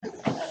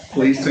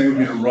Please turn with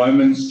me to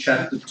Romans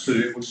chapter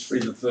 2. We'll just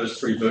read the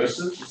first 3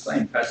 verses, the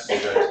same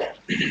passage that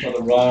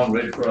Brother Ryan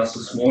read for us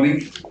this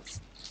morning.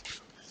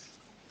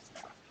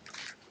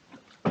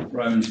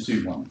 Romans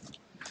 2:1.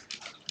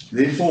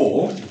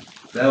 Therefore,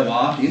 thou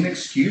art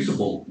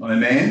inexcusable, O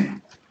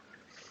man,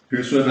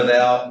 whosoever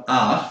thou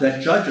art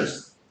that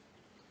judgest.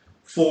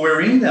 For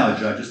wherein thou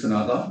judgest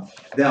another,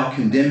 thou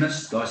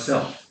condemnest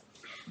thyself.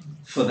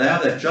 For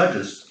thou that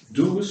judgest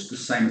doest the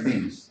same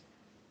things.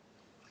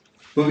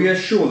 But we are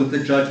sure that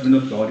the judgment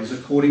of God is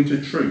according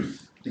to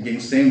truth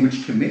against them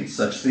which commit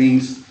such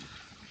things.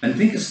 And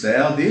thinkest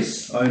thou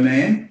this, O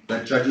man,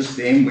 that judgest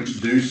them which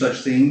do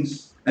such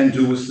things, and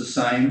doest the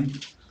same,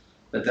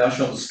 that thou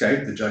shalt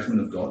escape the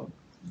judgment of God?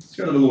 Let's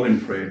go to the Lord in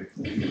prayer.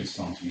 We'll give this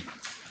time to you.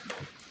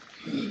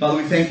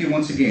 Father, we thank you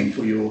once again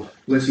for your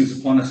blessings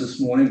upon us this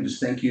morning. Just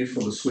thank you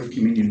for the sweet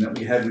communion that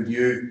we have with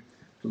you,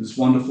 for this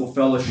wonderful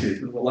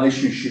fellowship and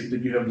relationship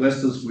that you have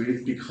blessed us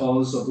with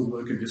because of the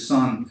work of your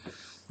Son,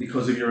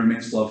 because of your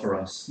immense love for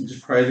us. We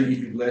just pray that you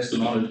be blessed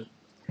and honoured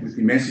with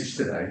your message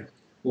today.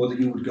 Lord, that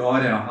you would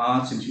guide our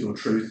hearts into your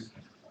truth,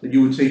 that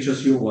you would teach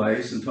us your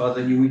ways, and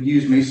Father, that you would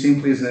use me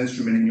simply as an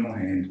instrument in your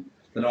hand,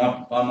 that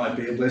I might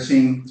be a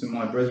blessing to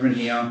my brethren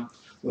here,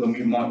 or that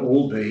we might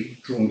all be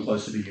drawn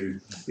closer to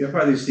you. We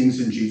pray these things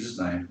in Jesus'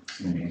 name.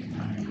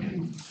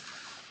 Amen.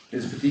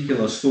 There's a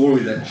particular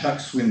story that Chuck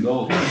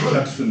Swindoll,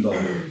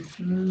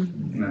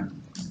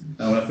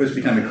 when I first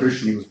became a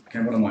Christian, he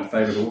became one of my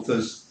favourite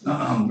authors,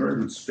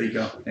 very good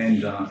speaker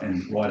and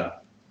writer.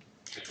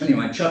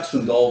 Anyway, Chuck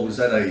Swindoll was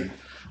at a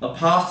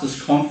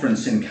pastor's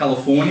conference in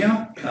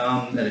California,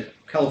 at a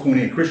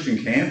California Christian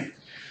camp.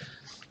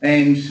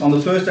 And on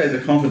the first day of the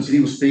conference, he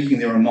was speaking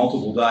there on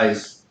multiple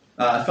days.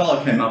 A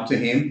fellow came up to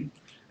him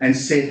and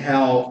said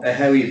how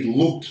he had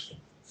looked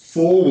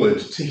forward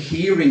to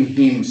hearing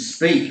him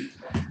speak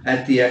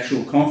at the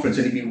actual conference,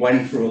 and he'd been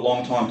waiting for a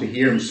long time to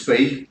hear him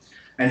speak,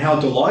 and how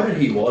delighted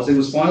he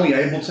was finally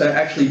able to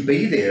actually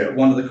be there at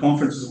one of the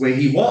conferences where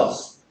he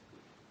was.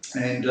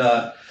 And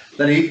that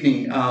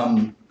evening,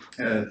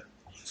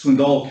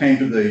 Swindoll came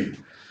to the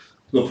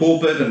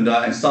pulpit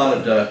and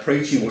started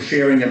preaching or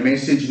sharing a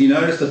message, and he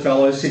noticed the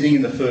fellow sitting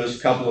in the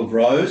first couple of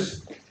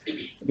rows,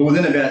 but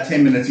within about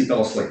 10 minutes he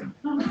fell asleep.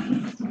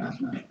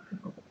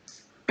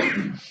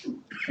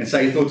 And so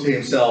he thought to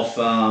himself,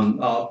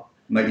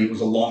 maybe it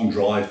was a long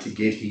drive to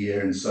get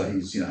here, and so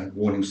he's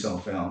worn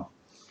himself out.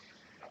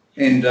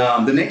 And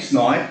the next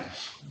night,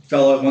 the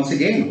fellow once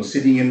again was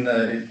sitting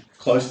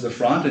close to the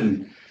front,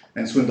 and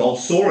Swindoll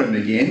saw him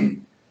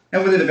again,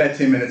 and within about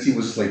 10 minutes he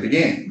was asleep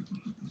again.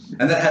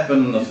 And that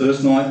happened on the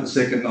first night, the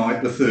second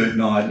night, the third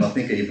night, and I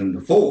think even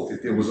the fourth,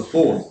 if there was a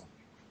fourth.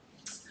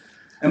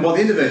 And by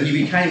the end of it, he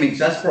became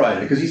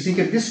exasperated because he's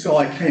thinking, this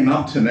guy came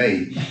up to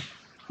me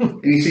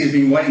and he said he's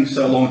been waiting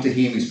so long to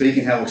hear me speak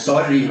and how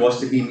excited he was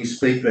to hear me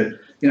speak, but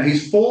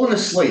he's fallen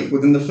asleep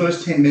within the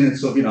first 10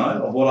 minutes of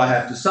of what I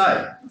have to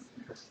say.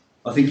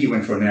 I think he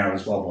went for an hour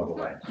as well, by the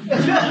way.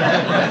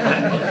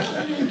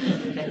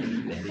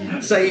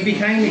 So he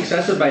became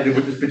exacerbated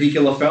with this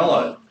particular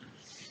fellow.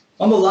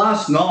 On the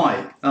last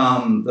night,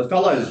 the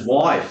fellow's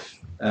wife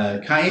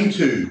came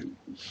to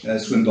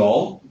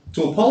Swindoll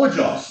to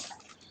apologise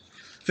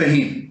for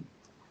him,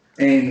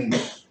 and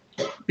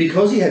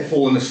because he had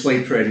fallen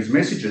asleep throughout his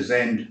messages,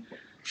 and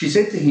she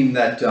said to him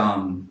that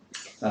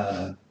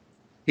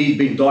he'd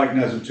been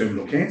diagnosed with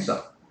terminal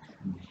cancer,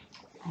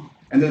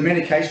 and the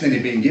medication that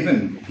had been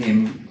given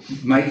him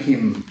made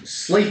him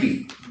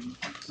sleepy,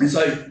 and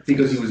so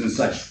because he was in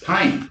such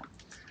pain,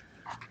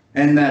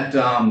 and that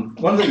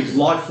one of his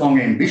lifelong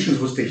ambitions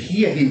was to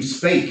hear him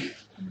speak,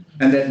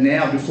 and that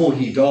now before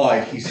he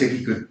died, he said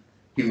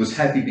he was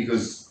happy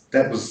because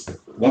that was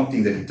one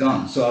thing that he'd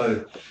done.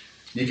 So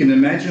you can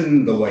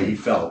imagine the way he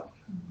felt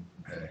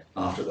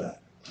after that.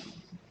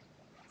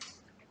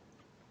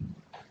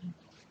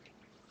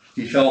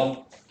 He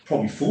felt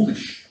probably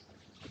foolish.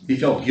 He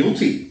felt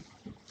guilty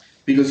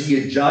because he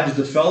had judged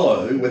the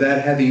fellow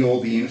without having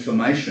all the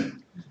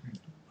information.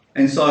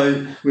 And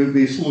so we're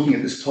looking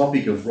at this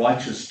topic of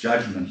righteous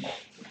judgment.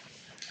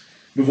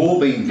 We've all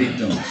been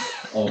victims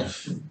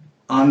of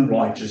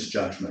unrighteous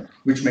judgment,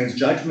 which means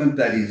judgment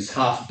that is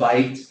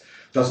half-baked,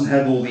 doesn't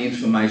have all the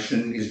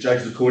information, is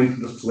judged according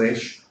to the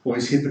flesh, or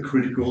is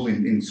hypocritical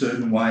in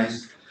certain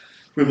ways.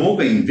 We've all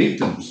been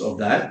victims of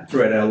that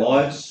throughout our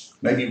lives,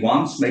 maybe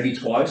once, maybe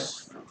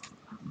twice,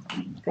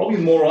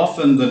 probably more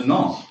often than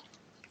not.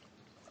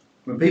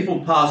 When people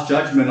pass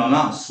judgment on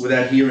us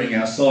without hearing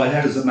our side,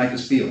 how does it make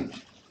us feel?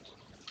 It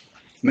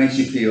makes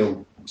you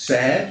feel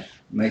sad,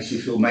 makes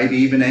you feel maybe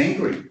even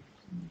angry,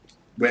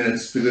 when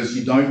it's because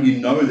you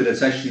know that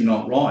it's actually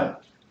not right.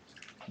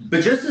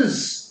 But just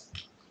as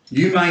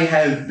you may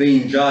have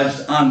been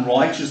judged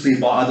unrighteously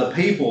by other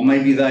people,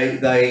 maybe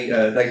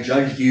they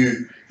judged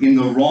you in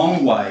the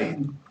wrong way,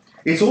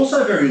 it's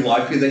also very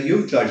likely that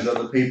you've judged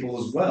other people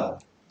as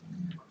well.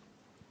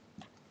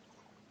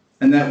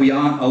 And that we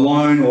aren't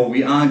alone, or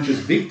we aren't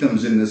just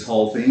victims in this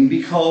whole thing,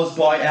 because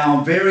by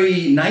our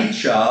very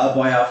nature,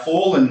 by our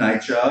fallen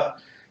nature,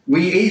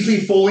 we easily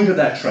fall into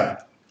that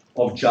trap.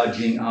 of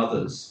judging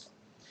others.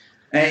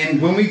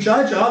 And when we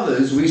judge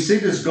others, we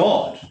sit as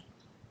God,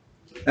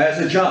 as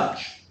a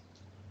judge.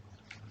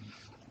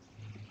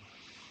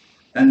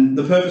 And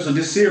the purpose of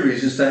this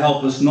series is to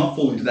help us not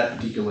fall into that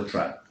particular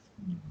trap.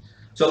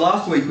 So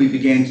last week we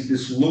began to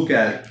just look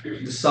at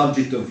the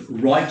subject of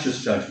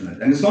righteous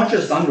judgment. And it's not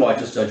just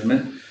unrighteous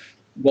judgment.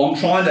 Well, I'm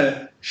trying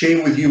to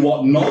share with you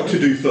what not to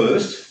do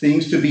first,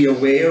 things to be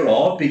aware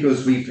of,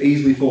 because we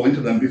easily fall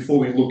into them before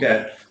we look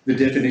at the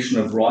definition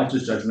of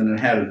righteous judgment and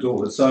how to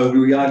do it. So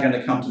we are going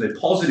to come to the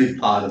positive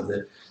part of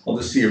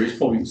the series,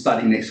 probably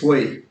starting next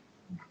week.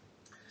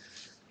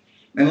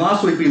 And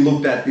last week we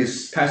looked at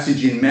this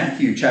passage in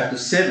Matthew chapter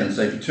 7.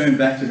 So if you turn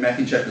back to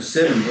Matthew chapter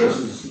 7,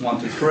 verses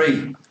 1 to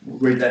 3, we'll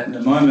read that in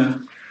a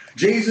moment.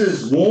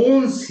 Jesus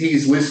warns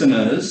his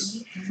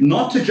listeners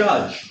not to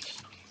judge,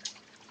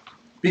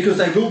 because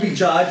they will be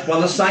judged by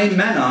the same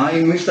manner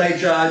in which they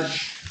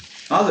judge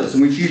others,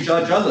 in which you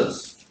judge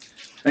others.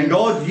 And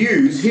God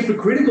views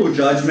hypocritical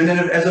judgment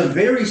as a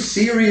very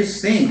serious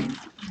thing.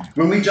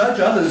 When we judge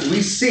others,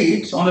 we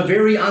sit on a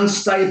very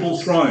unstable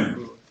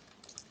throne.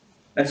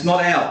 That's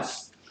not ours.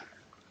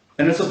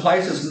 And it's a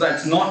place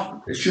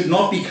it should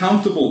not be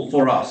comfortable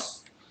for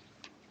us.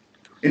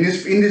 In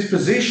this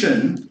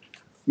position,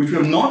 which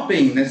we're not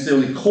being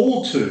necessarily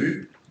called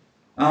to,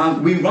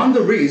 we run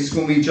the risk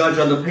when we judge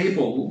other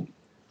people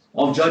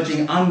of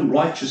judging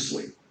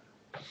unrighteously.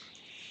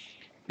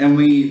 And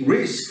we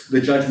risk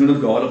the judgment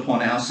of God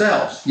upon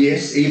ourselves.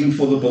 Yes, even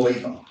for the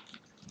believer.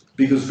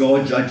 Because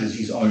God judges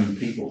his own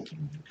people.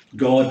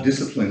 God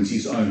disciplines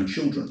his own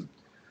children.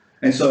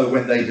 And so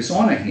when they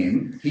dishonour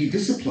him, he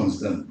disciplines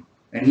them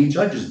and he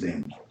judges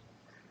them.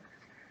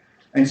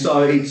 And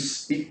so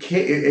it's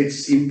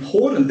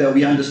important that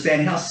we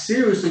understand how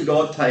seriously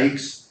God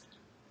takes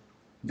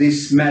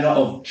this matter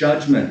of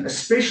judgment,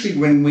 especially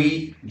when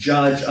we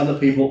judge other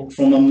people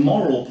from a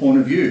moral point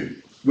of view.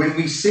 When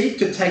we seek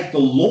to take the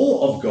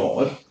law of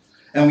God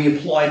and we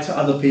apply it to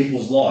other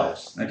people's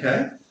lives,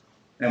 okay?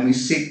 And we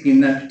sit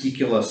in that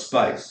particular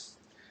space.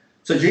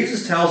 So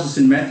Jesus tells us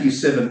in Matthew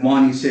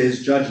 7:1, he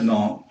says, "Judge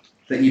not,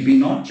 that ye be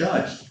not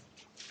judged.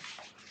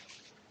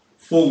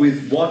 For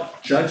with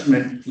what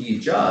judgment ye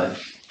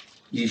judge,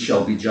 ye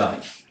shall be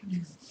judged.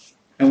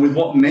 And with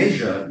what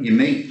measure ye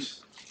mete,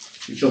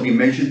 it shall be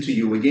measured to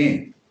you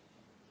again.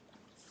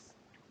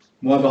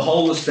 Why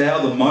beholdest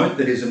thou the mote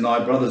that is in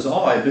thy brother's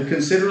eye, but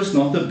considerest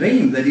not the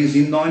beam that is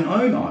in thine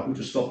own eye?" We'll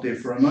just stop there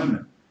for a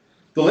moment.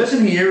 The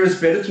lesson here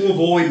is better to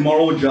avoid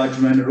moral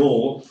judgment at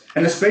all,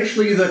 and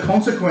especially the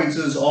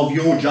consequences of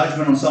your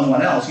judgment on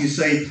someone else. You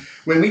see,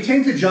 when we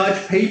tend to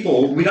judge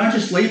people, we don't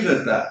just leave it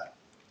at that,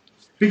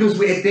 because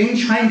it then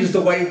changes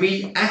the way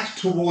we act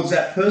towards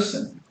that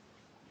person.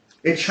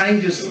 It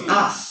changes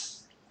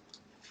us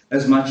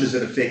as much as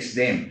it affects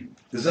them.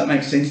 Does that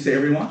make sense to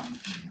everyone?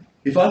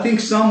 If I think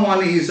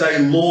someone is a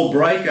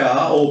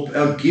lawbreaker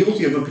or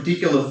guilty of a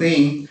particular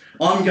thing,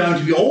 I'm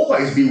going to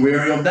always be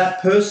wary of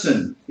that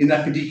person in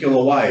that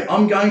particular way.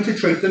 I'm going to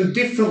treat them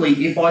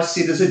differently if I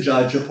sit as a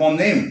judge upon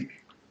them.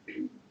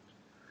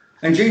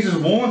 And Jesus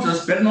warns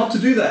us better not to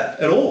do that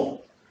at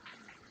all.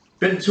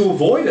 Better to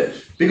avoid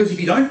it. Because if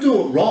you don't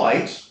do it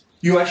right,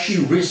 you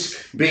actually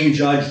risk being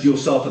judged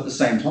yourself at the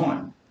same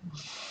time.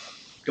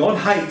 God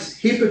hates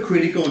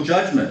hypocritical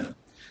judgment.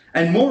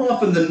 And more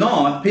often than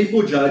not,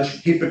 people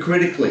judge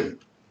hypocritically.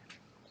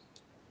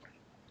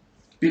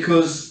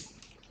 Because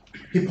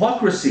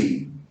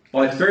hypocrisy,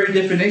 by its very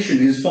definition,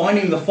 is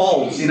finding the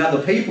faults in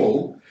other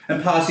people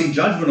and passing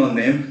judgment on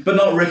them, but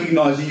not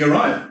recognising your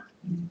own.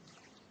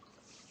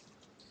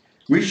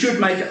 We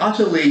should make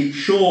utterly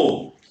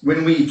sure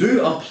when we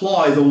do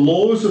apply the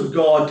laws of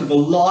God to the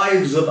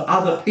lives of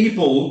other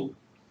people,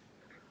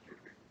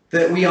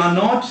 that we are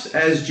not,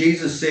 as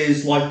Jesus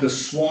says, like the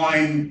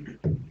swine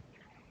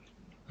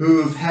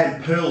who have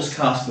had pearls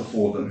cast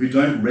before them, who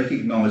don't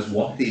recognise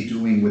what they're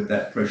doing with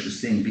that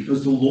precious thing,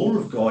 because the law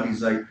of God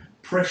is a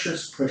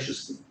precious,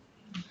 precious thing.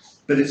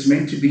 But it's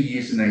meant to be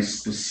used in a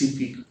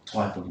specific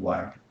type of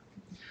way.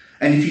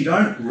 And if you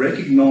don't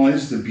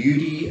recognise the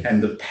beauty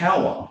and the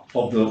power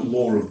of the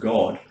law of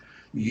God,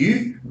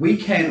 we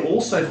can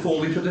also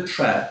fall into the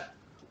trap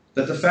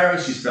that the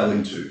Pharisees fell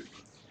into,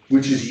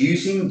 which is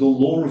using the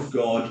law of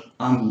God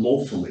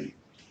unlawfully.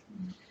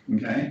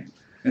 Okay?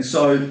 And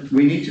so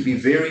we need to be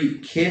very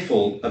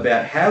careful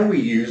about how we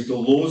use the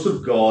laws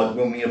of God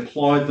when we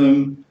apply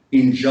them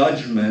in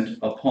judgment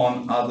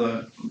upon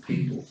other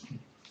people.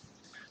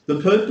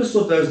 The purpose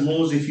of those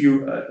laws, if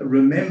you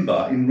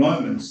remember in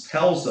Romans,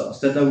 tells us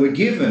that they were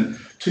given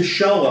to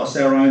show us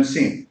our own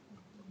sin.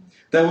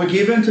 They were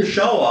given to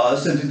show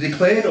us and to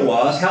declare to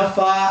us how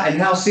far and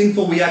how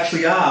sinful we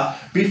actually are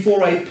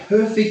before a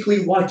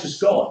perfectly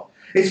righteous God.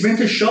 It's meant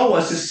to show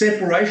us the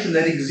separation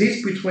that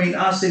exists between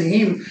us and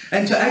him,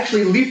 and to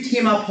actually lift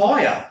him up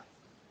higher,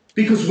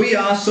 because we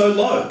are so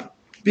low.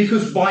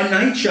 Because by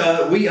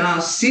nature we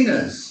are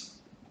sinners.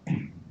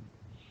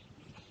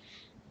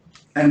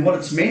 And what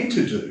it's meant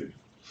to do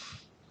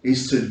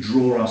is to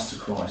draw us to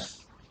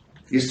Christ,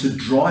 is to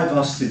drive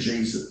us to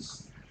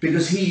Jesus,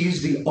 because he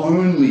is the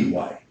only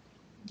way.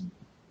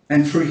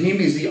 And through him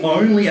is the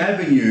only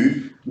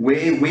avenue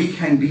where we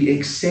can be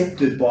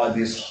accepted by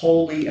this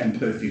holy and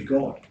perfect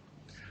God.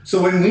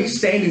 So when we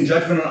stand in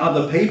judgment on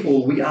other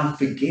people, we are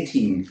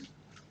forgetting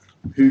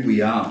who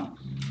we are.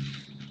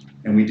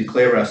 And we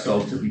declare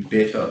ourselves to be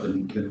better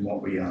than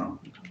what we are.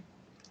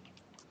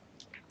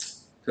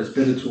 So it's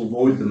better to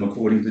avoid them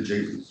according to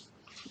Jesus.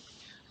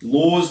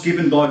 Laws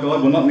given by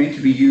God were not meant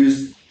to be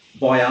used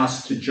by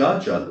us to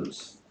judge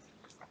others,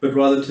 but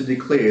rather to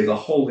declare the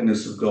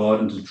holiness of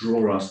God and to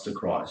draw us to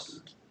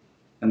Christ.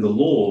 And the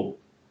law,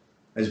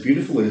 as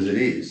beautiful as it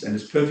is and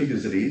as perfect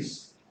as it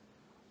is,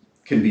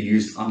 can be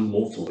used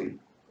unlawfully.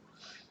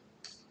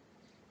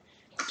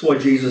 That's why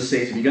Jesus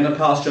says, if you're going to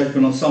pass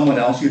judgment on someone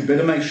else, you'd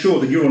better make sure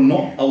that you are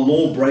not a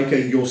lawbreaker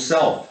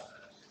yourself.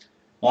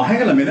 Oh,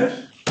 hang on a minute.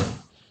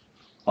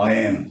 I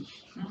am.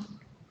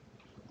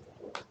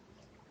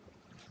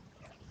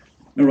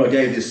 Remember, I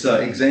gave this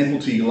example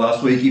to you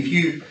last week.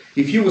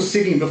 If you were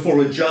sitting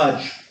before a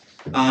judge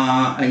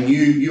and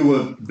you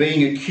were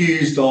being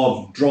accused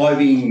of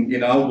driving,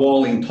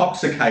 while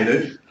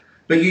intoxicated,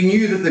 but you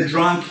knew that the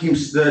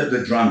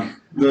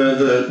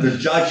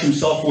judge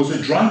himself was a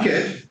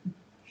drunkard,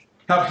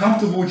 how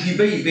comfortable would you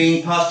be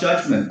being passed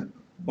judgment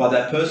by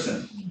that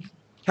person?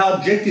 How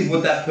objective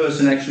would that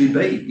person actually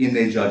be in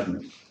their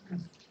judgment?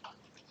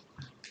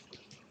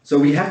 So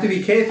we have to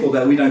be careful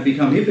that we don't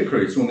become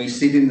hypocrites when we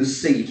sit in the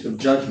seat of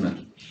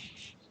judgment.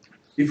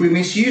 If we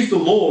misuse the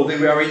law,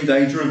 then we are in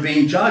danger of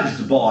being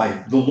judged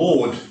by the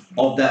Lord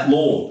of that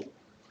law.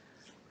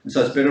 And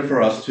so it's better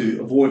for us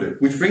to avoid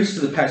it. Which brings us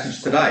to the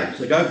passage today.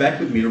 So go back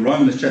with me to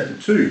Romans chapter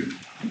 2.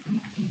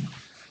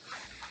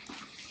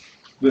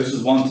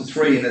 Verses 1 to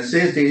 3, and it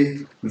says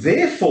there,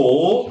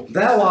 therefore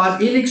thou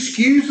art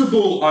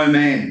inexcusable, O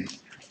man,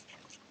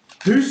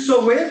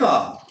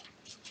 whosoever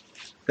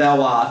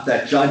thou art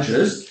that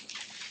judgest,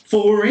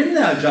 for wherein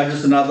thou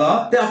judgest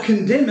another, thou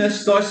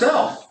condemnest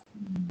thyself.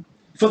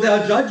 For thou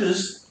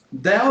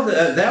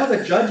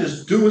that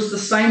judgest doest the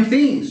same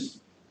things.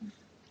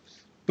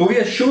 But we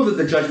are sure that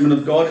the judgment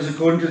of God is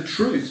according to the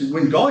truth.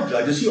 When God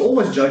judges, he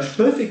always judges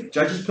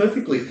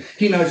perfectly.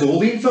 He knows all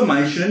the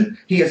information.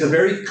 He has a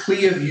very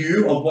clear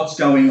view of what's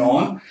going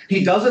on.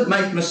 He doesn't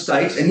make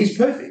mistakes, and he's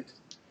perfect.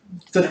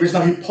 So there is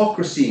no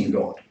hypocrisy in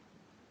God.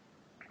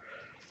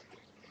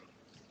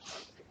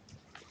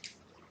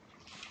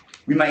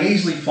 We may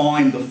easily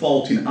find the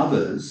fault in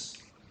others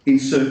in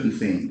certain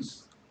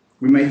things.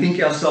 We may think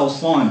ourselves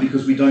fine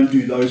because we don't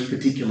do those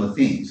particular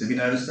things. Have you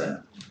noticed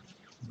that?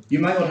 You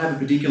may not have a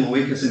particular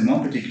weakness in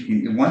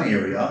one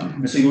area,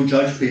 and so you'll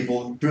judge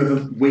people who have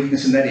a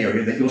weakness in that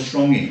area that you're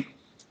strong in.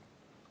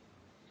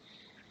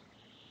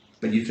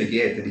 But you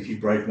forget that if you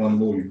break one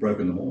law, you've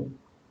broken them all.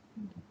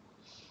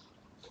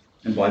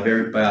 And by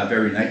our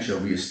very nature,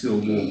 we are still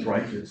law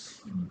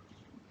breakers.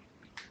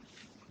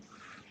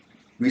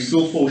 We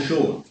still fall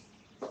short.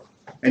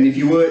 And if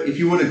you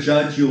were to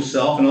judge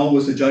yourself, and I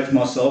was to judge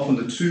myself on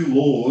the two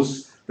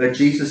laws that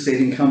Jesus said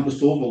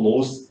encompassed all the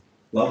laws,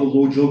 love the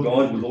Lord your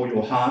God with all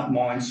your heart,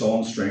 mind, soul,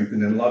 and strength,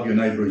 and then love your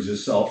neighbour as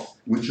yourself.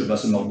 Which of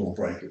us are not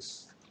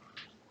lawbreakers?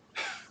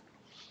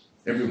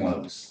 Every one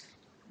of us.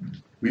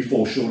 We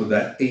fall short of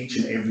that each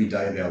and every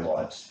day of our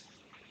lives.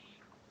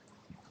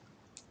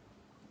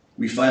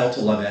 We fail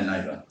to love our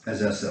neighbour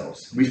as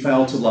ourselves. We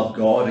fail to love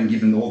God and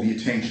give him all the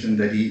attention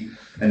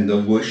and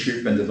the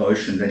worship and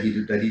devotion that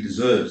he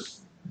deserves.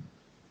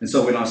 And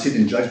so when I sit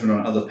in judgment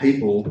on other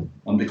people,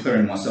 I'm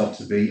declaring myself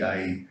to be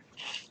a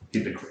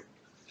hypocrite.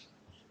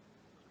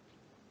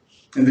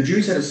 And the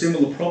Jews had a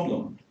similar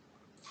problem.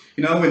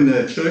 When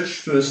the church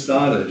first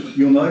started,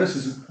 you'll notice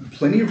there's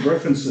plenty of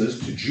references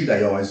to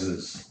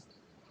Judaizers.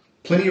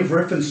 Plenty of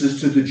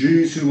references to the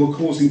Jews who were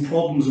causing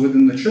problems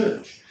within the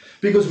church.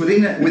 Because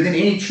within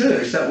any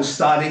church that was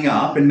starting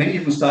up, and many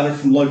of them started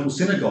from local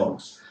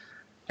synagogues,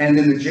 and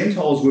then the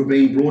Gentiles were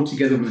being brought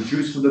together with the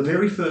Jews for the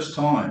very first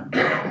time,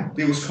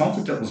 there was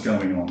conflict that was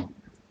going on.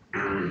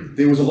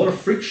 There was a lot of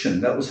friction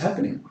that was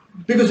happening.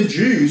 Because the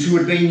Jews, who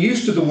had been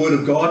used to the word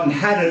of God and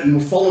had it and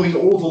were following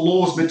all the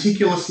laws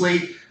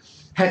meticulously,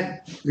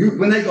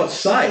 when they got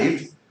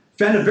saved,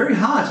 found it very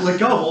hard to let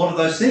go of a lot of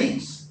those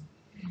things.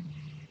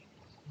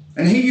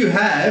 And here you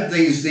have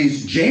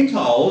these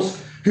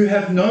Gentiles who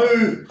have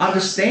no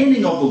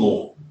understanding of the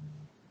law,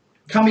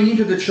 coming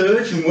into the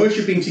church and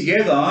worshipping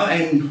together,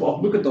 and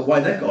look at the way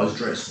that guy's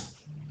dressed.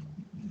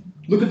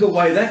 Look at the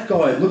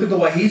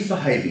way he's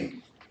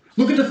behaving.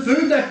 Look at the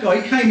food that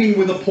guy, he came in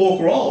with a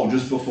pork roll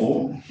just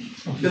before.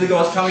 The other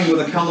guy's coming with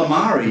a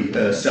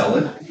calamari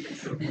salad.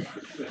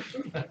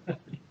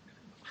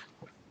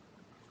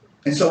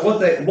 And so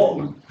what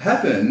would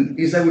happen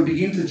is they would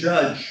begin to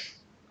judge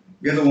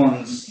the other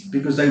ones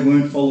because they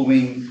weren't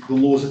following the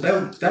laws that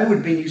they would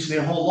have been used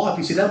their whole life.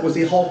 You see, that was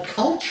their whole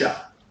culture.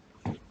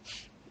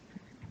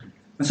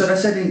 And so they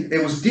said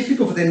it was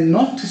difficult for them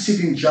not to sit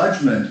in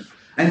judgment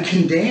and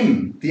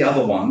condemn the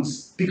other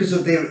ones because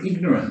of their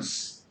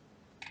ignorance.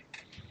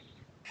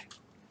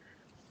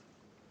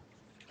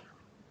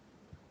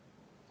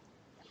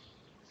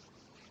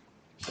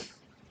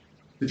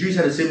 The Jews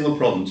had a similar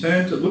problem.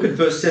 Look at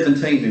verse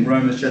 17 in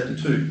Romans chapter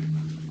 2.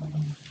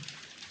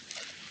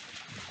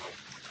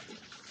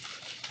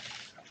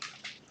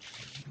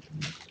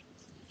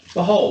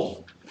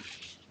 Behold,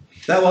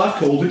 thou art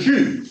called a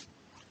Jew.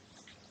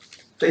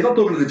 So he's not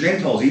talking to the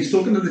Gentiles, he's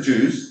talking to the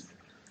Jews.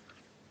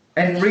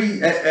 And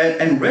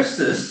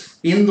restest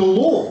in the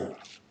law,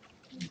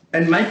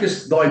 and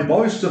makest thy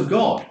boast of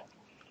God,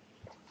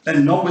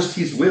 and knowest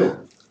his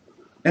will,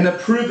 and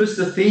approvest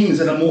the things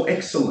that are more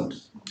excellent,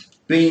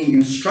 being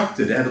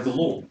instructed out of the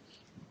law,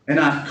 and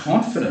art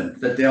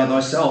confident that thou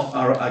thyself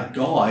art a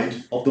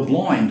guide of the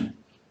blind,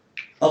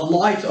 a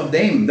light of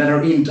them that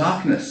are in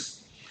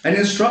darkness, an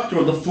instructor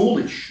of the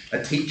foolish,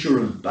 a teacher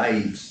of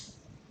babes,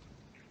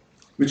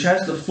 which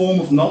has the form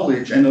of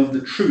knowledge and of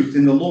the truth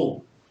in the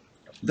law.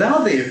 Thou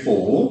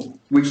therefore,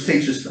 which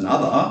teachest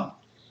another,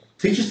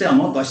 teachest thou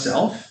not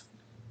thyself?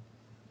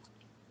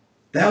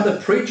 Thou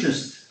that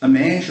preachest a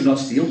man should not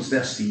steal, dost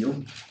thou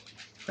steal?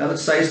 Thou that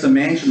sayest a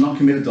man should not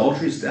commit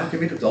adultery, dost thou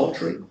commit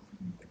adultery?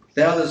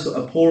 Thou that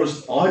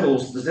abhorrest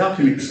idols, dost thou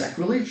commit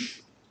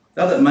sacrilege?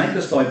 Thou that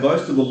makest thy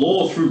boast of the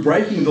law, through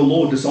breaking the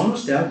law,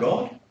 dishonourest thou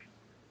God?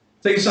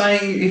 So he's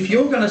saying, if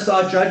you're going to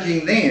start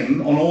judging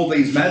them on all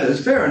these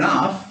matters, fair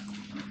enough,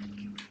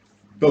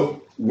 but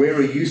where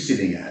are you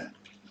sitting at?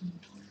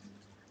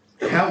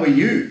 How are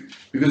you?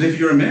 Because if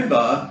you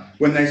remember,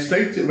 when they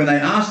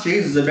asked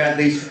Jesus about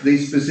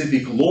these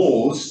specific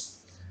laws,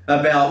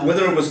 about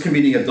whether it was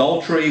committing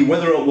adultery,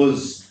 whether it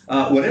was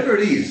whatever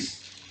it is,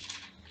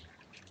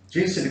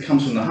 Jesus said it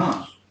comes from the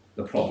heart,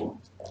 the problem.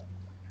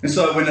 And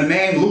so when a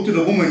man looked at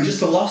a woman just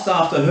to lust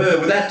after her,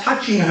 without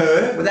touching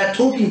her, without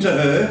talking to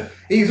her,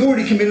 he's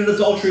already committed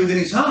adultery within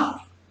his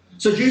heart.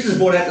 So Jesus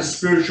brought out the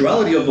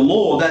spirituality of the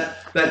law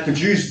that the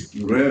Jews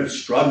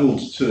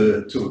struggled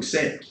to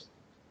accept.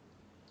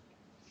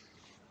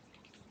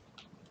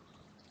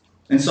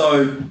 And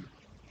so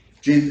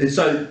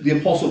the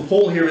Apostle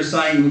Paul here is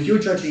saying, if you're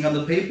judging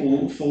other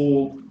people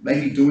for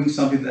maybe doing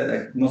something that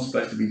they're not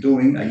supposed to be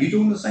doing, are you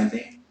doing the same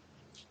thing?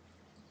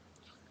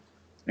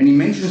 And he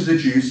mentions the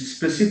Jews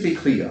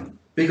specifically here,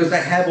 because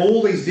they have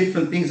all these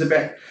different things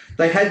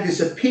they had this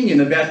opinion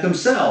about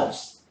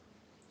themselves.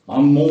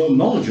 I'm more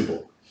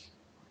knowledgeable.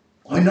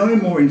 I know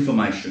more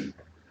information.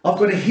 I've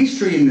got a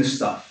history in this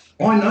stuff.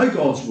 I know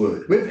God's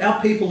word.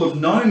 Our people have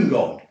known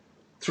God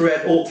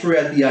throughout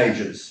the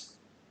ages.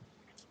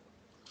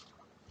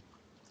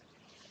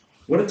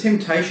 What a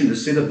temptation to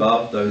sit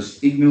above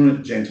those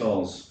ignorant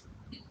Gentiles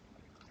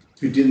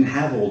who didn't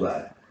have all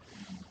that,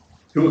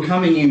 who were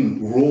coming in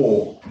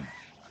raw,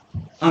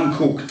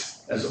 uncooked,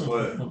 as it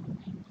were,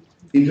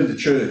 into the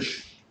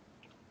church,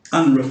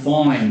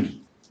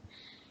 unrefined.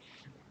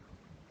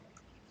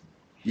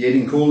 Yet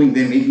in calling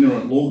them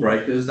ignorant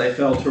lawbreakers, they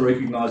failed to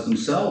recognise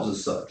themselves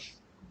as such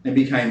and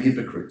became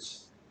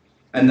hypocrites.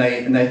 And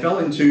they fell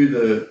into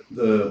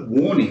the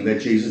warning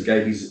that Jesus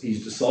gave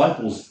his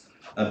disciples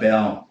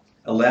about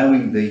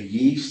allowing the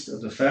yeast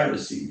of the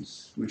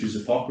Pharisees, which is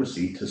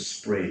hypocrisy, to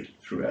spread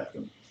throughout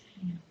them.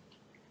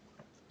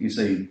 You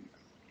see,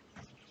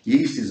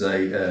 yeast is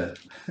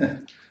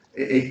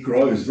it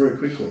grows very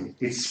quickly.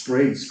 It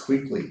spreads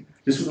quickly.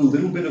 Just with a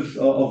little bit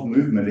of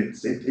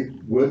movement,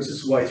 it works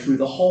its way through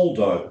the whole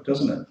dough,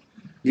 doesn't it?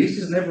 Yeast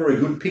is never a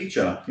good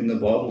picture in the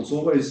Bible. It's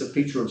always a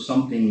picture of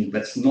something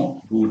that's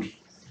not good.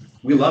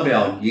 We love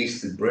our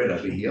yeasted bread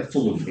over here,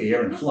 full of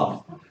air and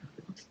fluff.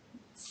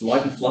 It's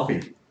light and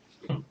fluffy.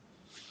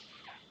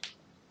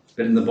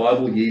 But in the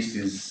Bible, yeast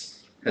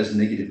has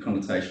negative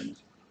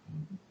connotations.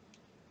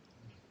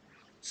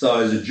 So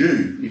as a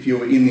Jew, if you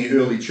were in the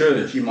early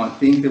church, you might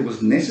think it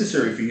was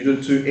necessary for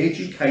you to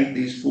educate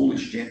these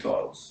foolish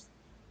Gentiles,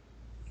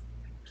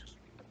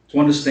 to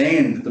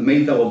understand the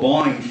meat they were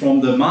buying from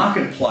the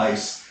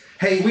marketplace.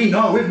 Hey, we've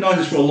known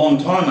this for a long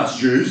time, us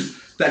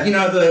Jews,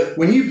 that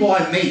when you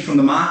buy meat from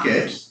the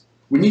market,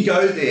 when you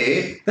go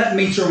there, that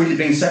meat's already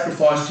been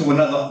sacrificed to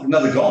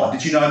another god.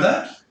 Did you know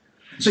that?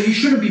 So you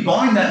shouldn't be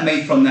buying that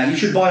meat from that. You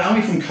should buy it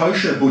only from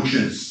kosher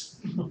butchers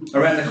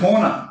around the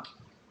corner.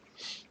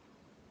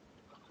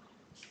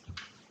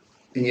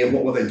 And yet,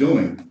 what were they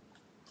doing?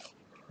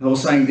 They were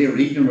saying they're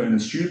ignorant and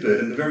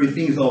stupid, and the very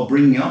things they were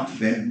bringing up to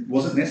them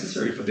wasn't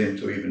necessary for them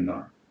to even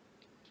know.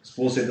 As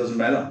Paul said, it doesn't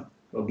matter.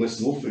 God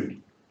blesses all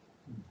food.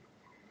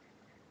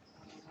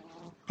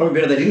 Probably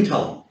better they didn't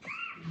tell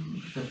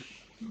them.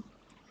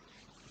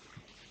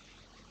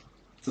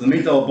 So the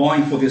meat they were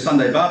buying for their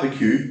Sunday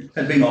barbecue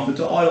had been offered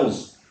to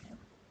idols.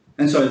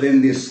 And so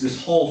then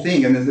this whole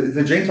thing, and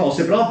the Gentiles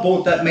said, but I've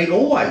bought that meat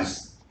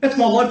always. That's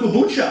my local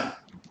butcher.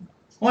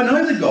 I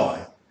know the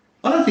guy.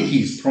 I don't think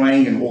he's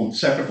praying or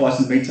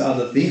sacrificing meat to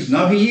other things.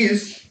 No, he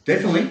is,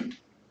 definitely.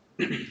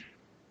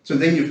 So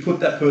then you've put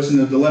that person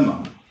in a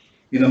dilemma,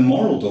 in a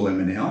moral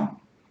dilemma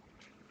now.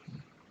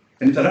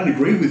 And if they don't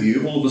agree with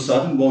you, all of a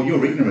sudden, well,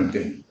 you're ignorant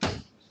then.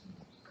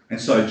 And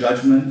so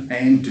judgment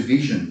and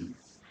division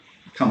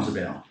comes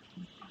about.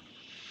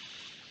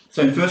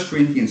 So in 1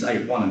 Corinthians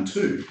 8, 1 and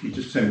 2, you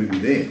just turn with me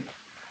there.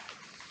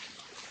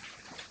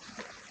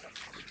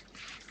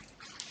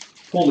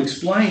 Paul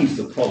explains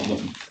the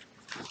problem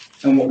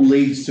and what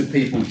leads to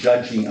people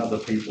judging other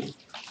people.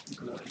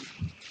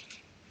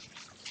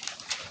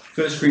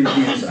 1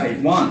 Corinthians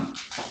 8:1.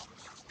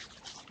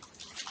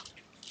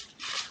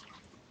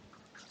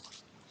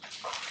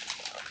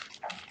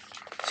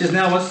 It says,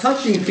 now as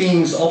touching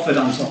things offered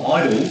unto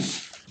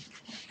idols,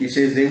 he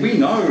says there, we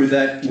know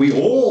that we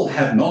all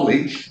have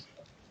knowledge.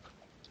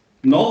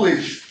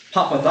 Knowledge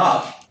puffeth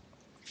up,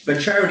 but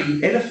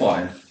charity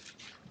edifieth.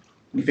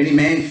 If any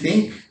man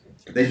think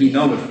that he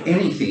knoweth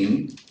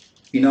anything,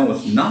 he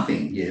knoweth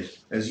nothing yet,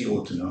 as he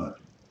ought to know.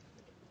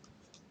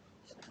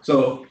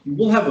 So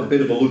we'll have a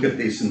bit of a look at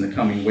this in the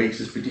coming weeks,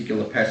 this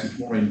particular passage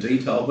more in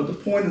detail, but the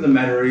point of the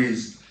matter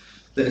is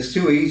that it's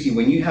too easy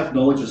when you have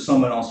knowledge of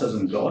someone else as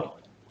in God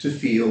to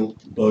feel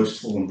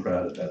boastful and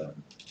proud about it,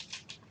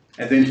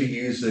 and then to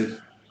use it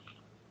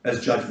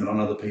as judgment on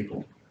other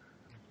people.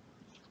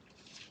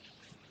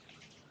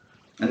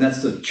 And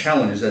that's the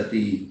challenge that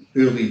the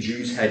early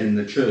Jews had in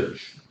the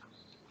church.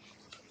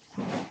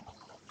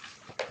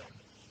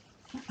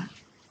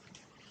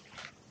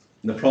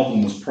 The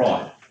problem was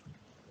pride.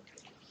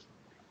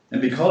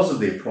 And because of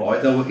their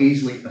pride, they were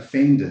easily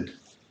offended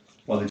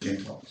by the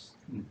Gentiles.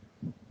 You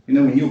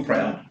know, when you're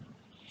proud,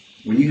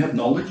 when you have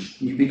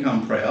knowledge, you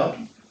become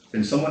proud,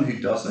 then someone who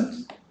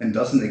doesn't and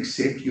doesn't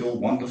accept your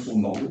wonderful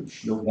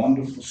knowledge, your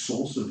wonderful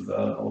source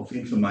of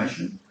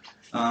information,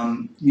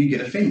 you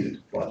get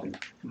offended by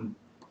them.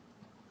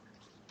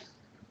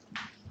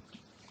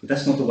 But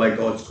that's not the way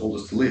God's called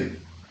us to live.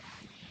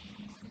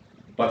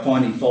 By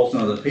finding faults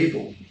in other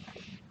people.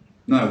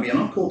 No, we are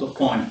not called to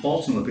find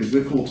faults in other people.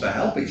 We're called to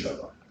help each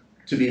other,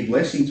 to be a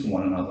blessing to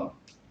one another.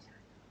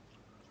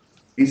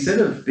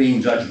 Instead of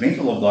being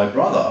judgmental of thy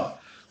brother,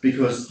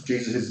 because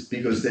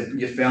that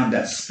you found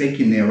that speck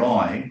in their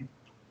eye,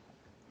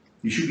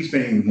 you should be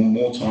spending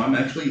more time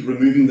actually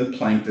removing the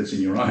plank that's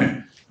in your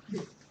own.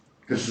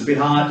 Because it's a bit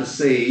hard to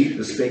see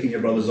the speck in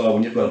your brother's eye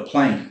when you've got a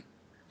plank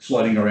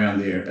floating around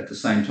there at the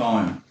same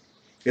time.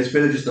 It's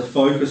better just to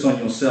focus on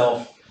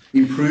yourself,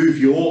 improve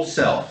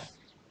yourself,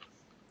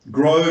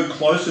 grow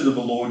closer to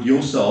the Lord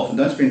yourself, and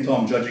don't spend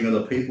time judging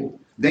other people.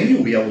 Then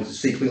you'll be able to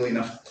see clearly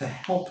enough to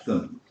help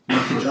them,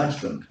 not to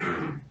judge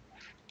them.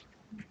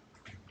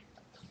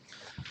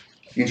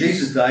 In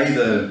Jesus' day,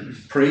 the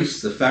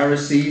priests, the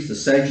Pharisees, the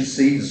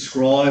Sadducees, the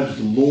scribes,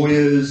 the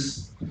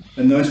lawyers,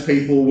 and those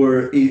people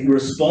were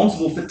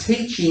responsible for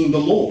teaching the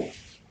law.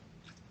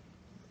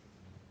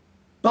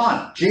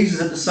 But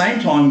Jesus at the same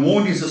time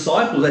warned his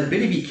disciples they'd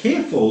better be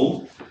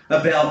careful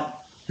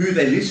about who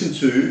they listen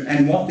to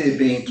and what they're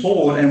being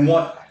taught and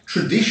what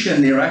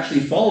tradition they're actually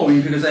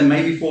following, because they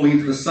may be falling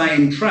into the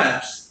same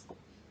traps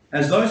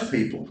as those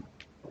people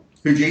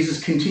who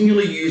Jesus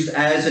continually used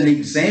as an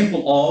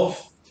example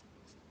of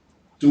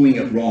doing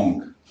it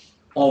wrong,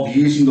 of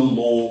using the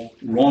law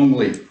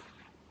wrongly.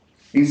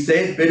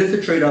 Instead, better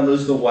to treat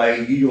others the way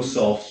you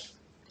yourself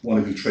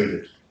want to be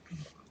treated.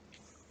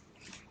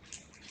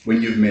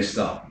 When you've messed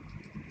up,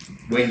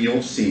 when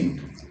you've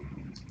sinned,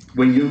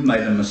 when you've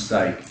made a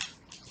mistake.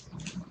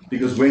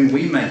 Because when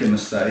we make a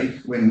mistake,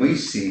 when we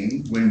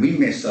sin, when we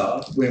mess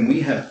up, when we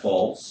have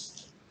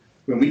faults,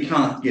 when we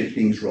can't get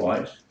things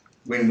right,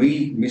 when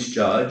we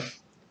misjudge,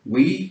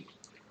 we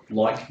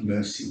like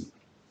mercy.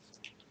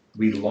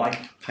 We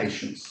like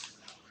patience.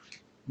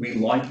 We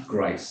like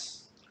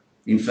grace.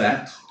 In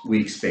fact, we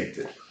expect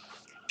it.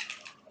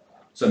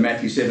 So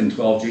Matthew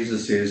 7:12,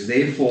 Jesus says,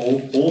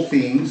 therefore, all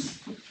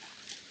things,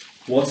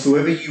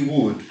 whatsoever you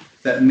would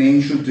that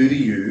men should do to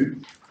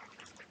you,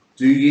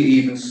 do ye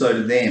even so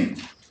to them.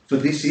 For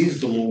this is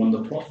the law and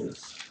the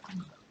prophets.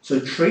 So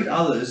treat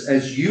others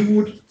as you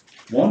would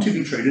want to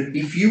be treated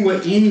if you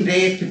were in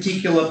their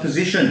particular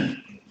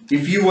position,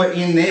 if you were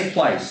in their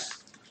place.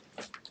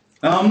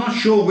 Now, I'm not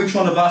sure which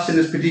one of us in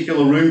this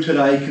particular room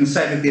today can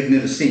say that they've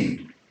never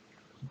sinned,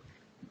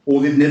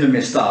 or they've never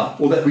messed up,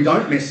 or that we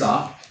don't mess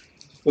up,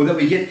 or that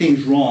we get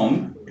things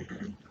wrong.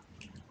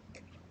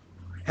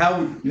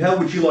 How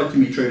would you like to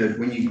be treated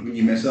when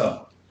you mess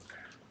up?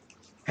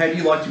 How do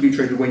you like to be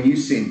treated when you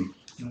sin?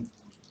 Do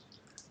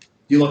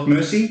you like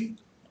mercy?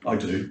 I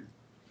do.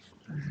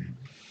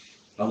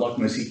 I like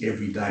mercy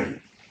every day.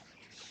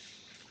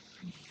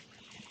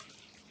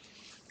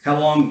 How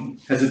long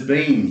has it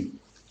been,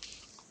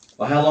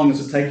 or how long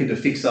has it taken to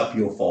fix up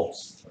your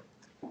faults?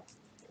 You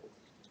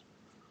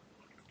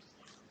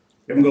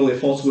haven't got all your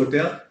faults worked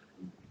out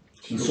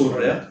and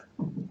sorted out?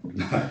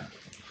 No.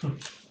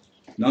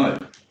 No.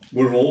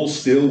 We're all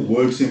still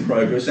works in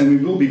progress, and we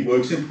will be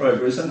works in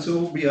progress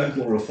until we are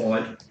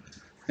glorified.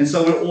 And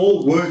so we're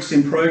all works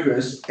in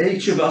progress,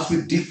 each of us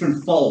with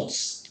different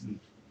faults,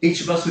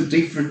 each of us with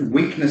different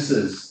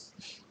weaknesses,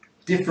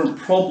 different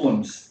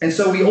problems. And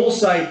so we all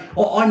say,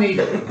 oh, I need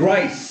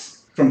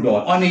grace from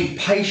God. I need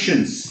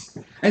patience.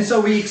 And so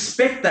we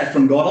expect that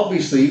from God.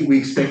 Obviously, we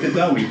expect it,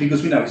 don't we?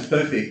 Because we know He's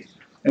perfect.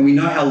 And we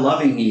know how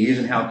loving He is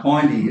and how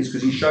kind He is,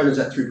 because He showed us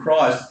that through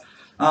Christ.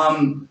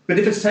 But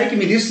if it's taken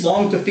me this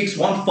long to fix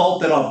one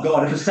fault that I've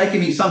got, if it's taken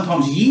me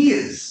sometimes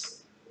years,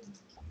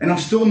 and I'm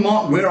still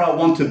not where I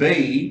want to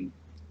be,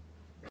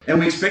 and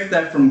we expect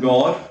that from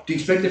God, do you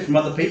expect it from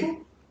other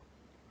people?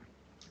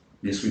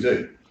 Yes, we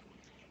do.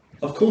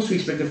 Of course we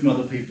expect it from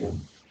other people.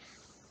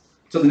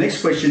 So the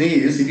next question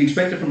is, if you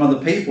expect it from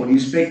other people and you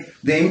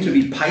expect them to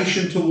be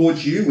patient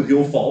towards you with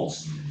your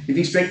faults, if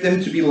you expect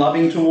them to be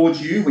loving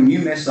towards you when you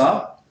mess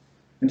up,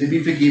 and to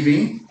be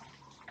forgiving,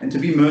 and to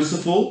be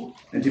merciful,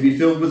 and to be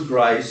filled with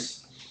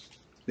grace,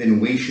 then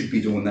we should be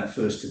doing that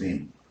first to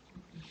them.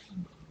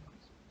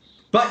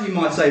 But you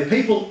might say,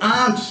 people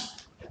aren't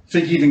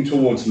forgiving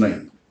towards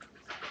me.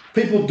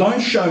 People don't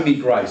show me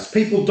grace.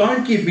 People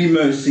don't give me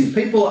mercy.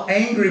 People are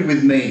angry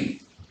with me.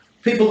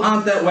 People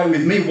aren't that way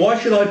with me. Why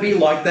should I be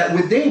like that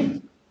with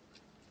them?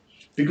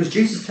 Because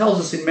Jesus tells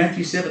us in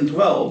Matthew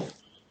 7:12,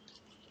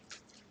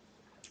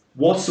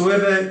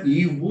 whatsoever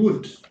you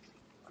would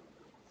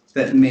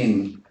that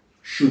men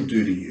should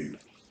do to you,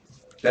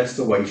 that's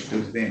the way you should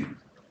do to them.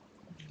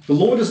 The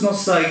Lord does not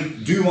say,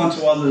 do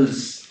unto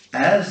others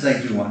as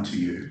they do unto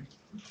you.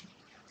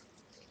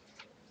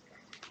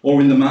 Or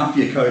in the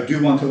Mafia Code,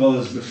 do unto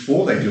others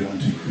before they do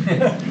unto you.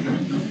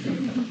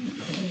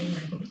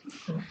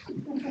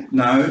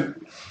 No.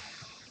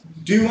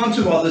 Do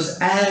unto others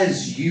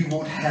as you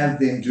would have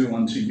them do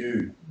unto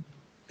you.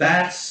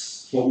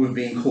 That's what we're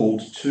being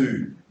called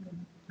to.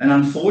 And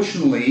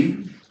unfortunately,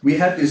 we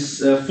have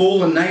this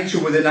fallen nature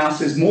within us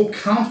that's more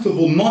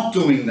comfortable not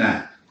doing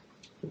that.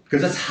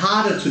 Because it's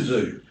harder to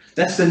do.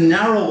 That's the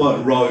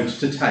narrower road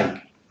to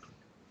take.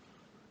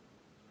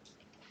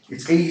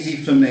 It's easy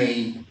for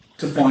me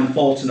to find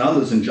faults in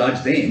others and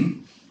judge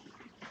them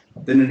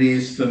than it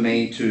is for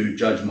me to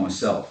judge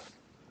myself.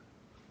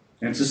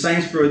 And it's the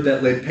same spirit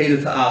that led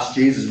Peter to ask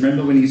Jesus.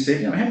 Remember when he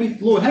said,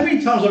 Lord, how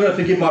many times have I got to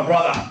forgive my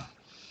brother?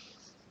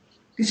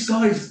 This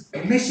guy's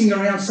messing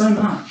around so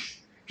much.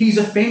 He's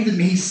offended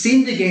me. He's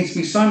sinned against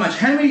me so much.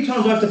 How many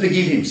times do I have to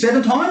forgive him?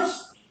 7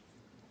 times?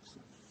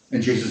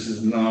 And Jesus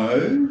says,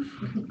 no.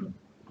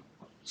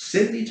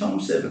 70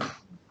 times 7.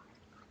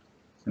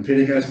 And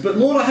Peter goes, but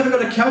Lord, I haven't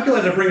got a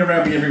calculator to bring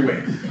around me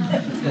everywhere.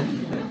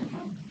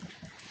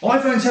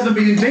 iPhones haven't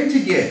been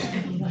invented yet.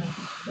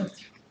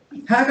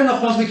 How can I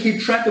possibly keep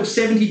track of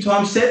 70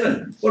 times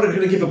 7? What, are you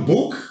going to give a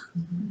book?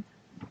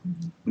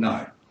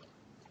 No.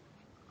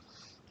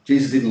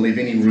 Jesus didn't leave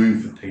any room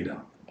for Peter.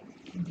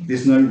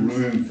 There's no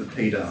room for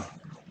Peter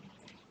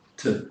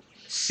to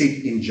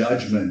sit in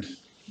judgment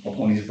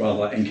upon his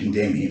brother and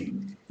condemn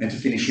him and to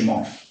finish him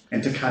off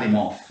and to cut him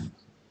off.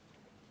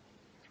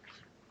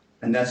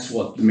 And that's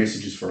what the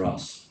message is for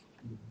us.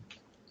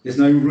 There's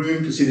no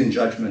room to sit in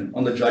judgment,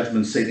 on the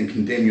judgment seat, and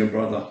condemn your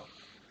brother,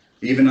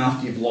 even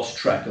after you've lost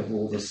track of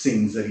all the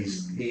sins that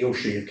he or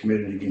she have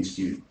committed against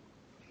you.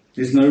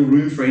 There's no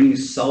room for any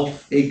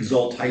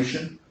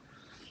self-exaltation.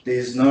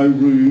 There's no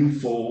room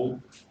for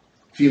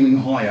feeling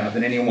higher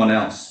than anyone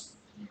else.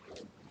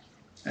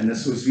 And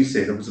this was, as we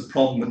said, it was a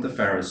problem with the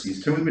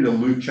Pharisees. Turn with me to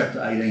Luke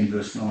chapter 18,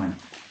 verse 9.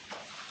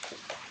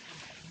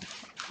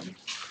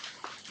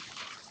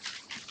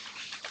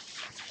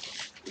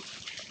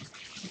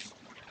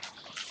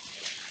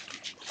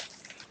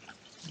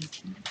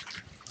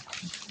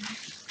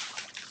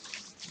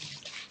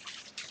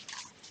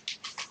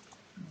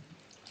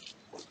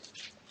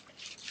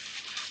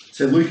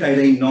 So Luke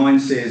 18:9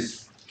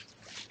 says,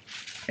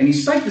 and he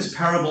spake this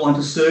parable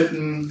unto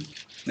certain,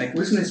 now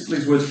listen to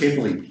these words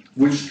carefully,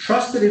 which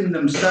trusted in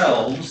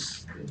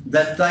themselves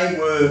that they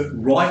were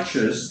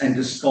righteous and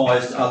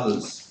despised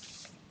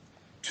others.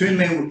 Two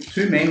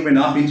men went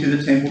up into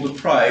the temple to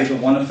pray, the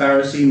one a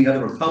Pharisee and the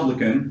other a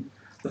publican.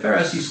 The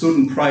Pharisee stood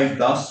and prayed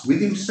thus with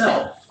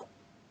himself,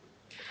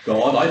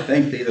 God, I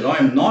thank thee that I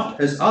am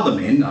not as other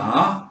men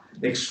are,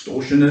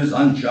 extortioners,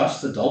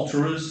 unjust,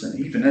 adulterers,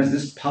 and even as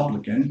this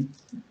publican.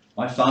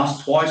 I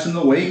fast twice in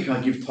the week,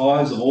 I give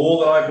tithes of all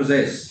that I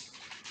possess.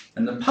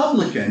 And the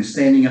publican,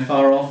 standing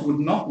afar off, would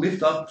not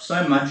lift up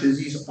so much as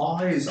his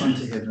eyes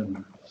unto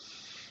heaven,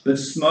 but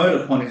smote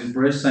upon his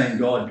breast, saying,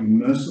 God, be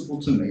merciful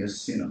to me, a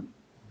sinner.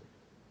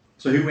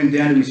 So who went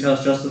down to his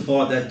house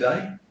justified that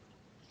day?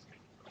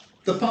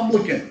 The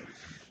publican.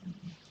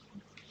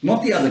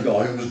 Not the other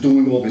guy who was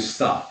doing all this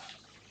stuff.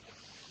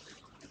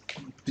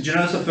 Did you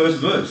notice the first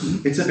verse?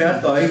 It's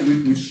about they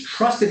which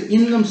trusted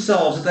in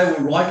themselves that they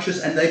were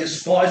righteous and they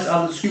despised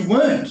others who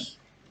weren't.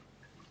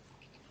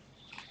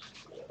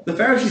 The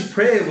Pharisee's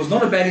prayer was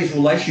not about his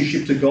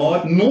relationship to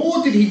God,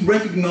 nor did he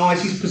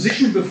recognise his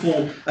position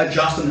before a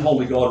just and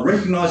holy God,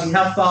 recognising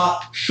how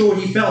far short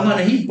he fell. No,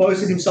 he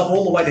boasted himself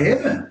all the way to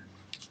heaven.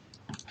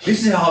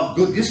 This is how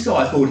good this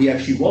guy thought he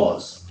actually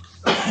was.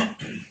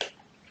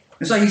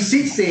 And so he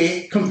sits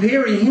there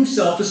comparing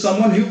himself to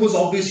someone who was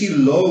obviously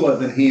lower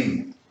than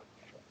him.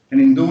 And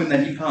in doing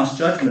that, he passed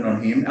judgment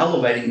on him,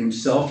 elevating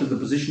himself to the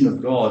position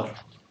of God.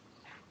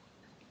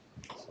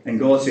 And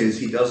God says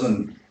he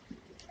doesn't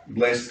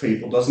bless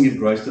people, doesn't give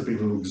grace to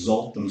people who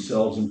exalt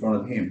themselves in front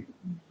of him.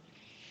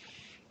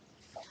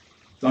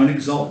 Don't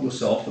exalt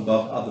yourself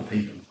above other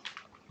people.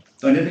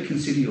 Don't ever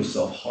consider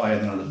yourself higher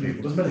than other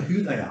people. Doesn't matter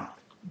who they are.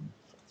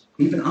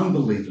 Even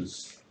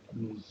unbelievers.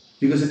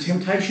 Because the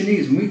temptation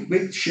is, when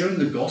we're sharing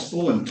the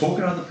gospel and talking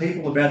to other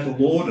people about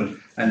the Lord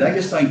and they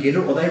just don't get it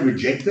or they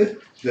reject it,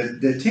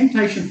 the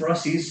temptation for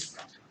us is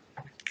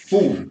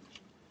full.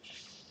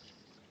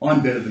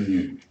 I'm better than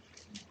you.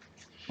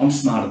 I'm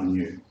smarter than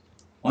you.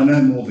 I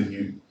know more than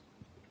you.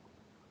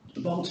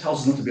 The Bible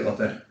tells us not to be like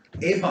that.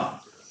 Ever.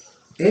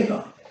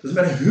 Ever. Doesn't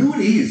matter who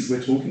it is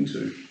we're talking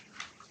to.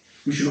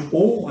 We should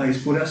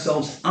always put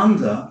ourselves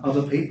under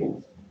other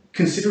people,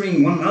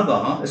 considering one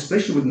another,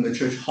 especially within the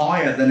church,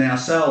 higher than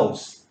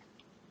ourselves.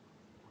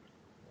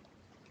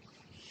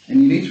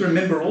 And you need to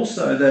remember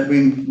also that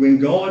when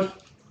God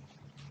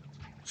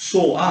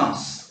saw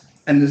us,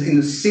 and in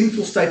the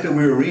sinful state that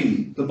we were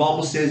in, the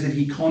Bible says that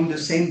he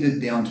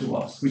condescended down to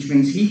us, which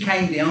means he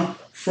came down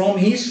from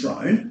his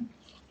throne,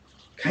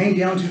 came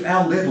down to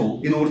our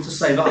level in order to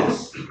save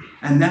us.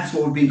 And that's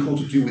what we've been called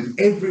to do with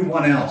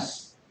everyone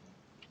else.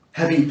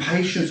 Having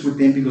patience with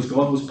them because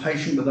God was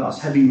patient with us.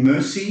 Having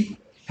mercy,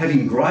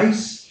 having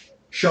grace,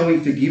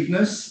 showing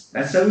forgiveness.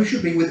 That's how we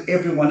should be with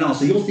everyone else.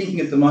 So you're thinking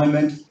at the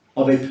moment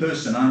of a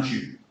person, aren't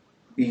you,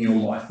 in your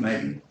life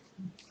maybe,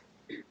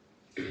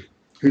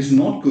 who's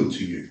not good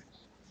to you,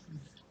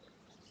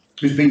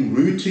 who's been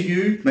rude to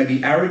you,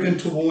 maybe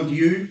arrogant toward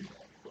you.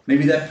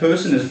 Maybe that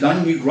person has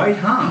done you great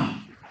harm.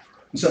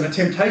 And so the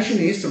temptation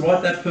is to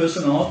write that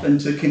person off and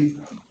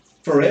to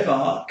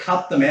forever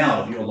cut them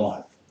out of your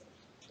life.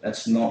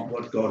 That's not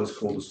what God has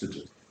called us to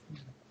do.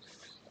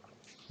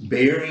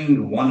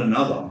 Bearing one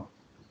another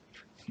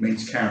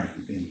means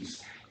carrying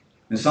things.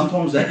 And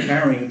sometimes that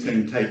carrying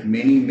can take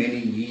many, many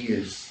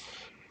years.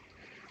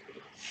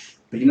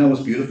 But you know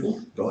what's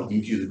beautiful? God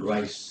gives you the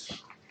grace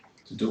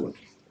to do it.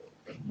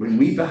 When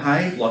we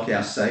behave like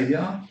our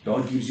Saviour,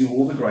 God gives you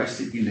all the grace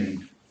that you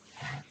need.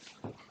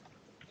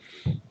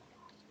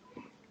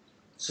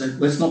 So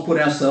let's not put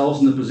ourselves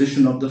in the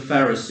position of the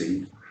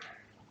Pharisee,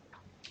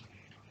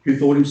 who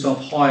thought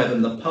himself higher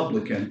than the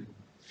publican,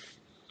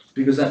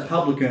 because that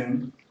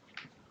publican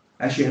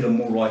actually had a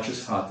more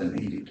righteous heart than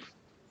he did.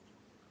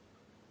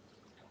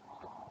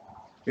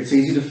 It's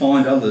easy to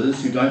find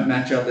others who don't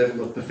match our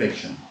level of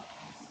perfection.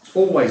 It's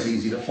always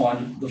easy to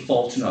find the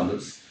faults in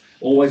others.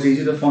 Always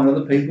easy to find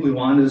other people who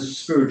aren't as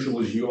spiritual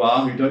as you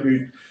are, who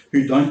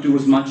don't do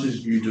as much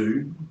as you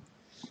do,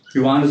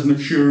 who aren't as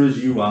mature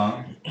as you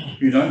are,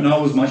 who don't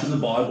know as much of the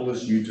Bible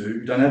as you do,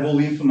 who don't have all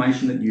the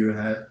information that you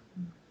have.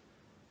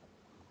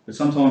 But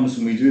sometimes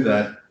when we do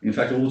that, in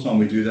fact all the time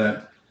we do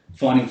that,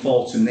 finding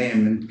faults in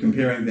them and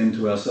comparing them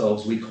to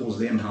ourselves, we cause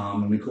them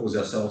harm and we cause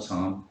ourselves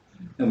harm,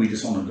 and we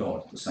dishonour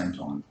God at the same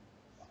time.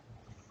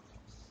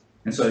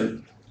 And so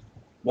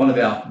one of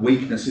our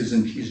weaknesses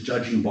is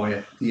judging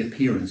by the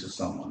appearance of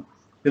someone.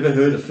 Ever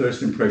heard of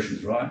first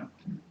impressions, right?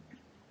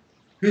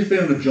 Who's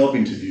been on a job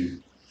interview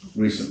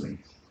recently?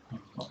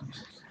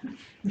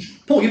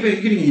 Paul, you've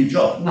been getting a new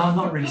job. No,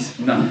 not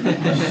recently. No.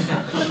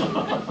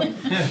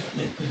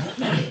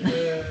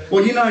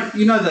 Well, you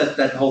know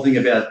that whole thing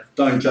about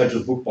don't judge a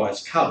book by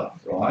its cover,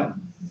 right?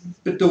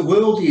 But the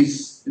world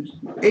is,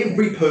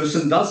 every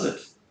person does it.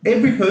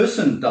 Every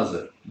person does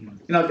it. You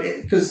know,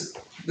 because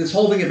this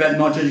whole thing about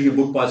not judging a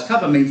book by its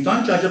cover means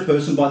don't judge a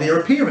person by their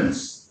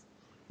appearance.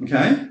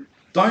 Okay?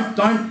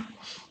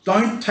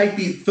 Don't take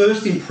the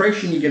first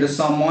impression you get of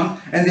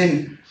someone and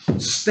then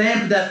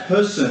stamp that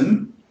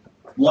person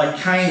like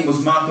Cain was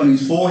marked on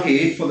his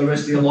forehead for the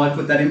rest of your life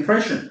with that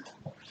impression.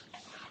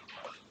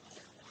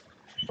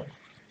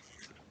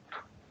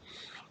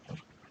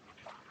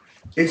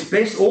 It's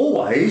best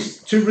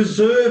always to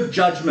reserve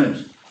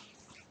judgment.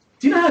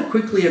 Do you know how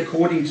quickly,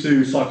 according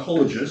to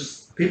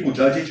psychologists, people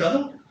judge each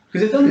other?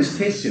 Because they've done this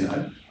test, you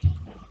know.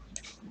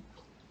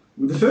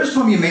 The first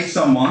time you meet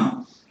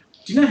someone,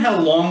 do you know how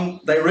long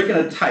they reckon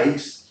it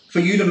takes for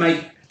you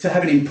to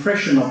have an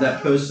impression of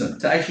that person,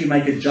 to actually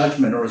make a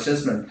judgment or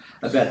assessment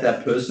about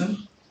that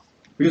person?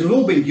 Because we've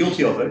all been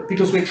guilty of it,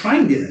 because we're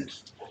trained in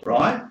it,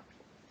 right?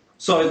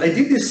 So they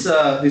did a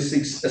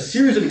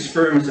series of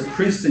experiments at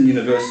Princeton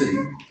University,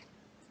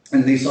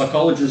 and the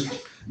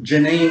psychologists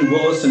Janine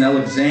Willis and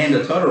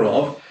Alexander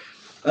Todorov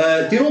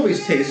did all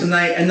these tests, and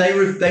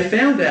they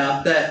found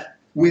out that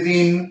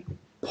within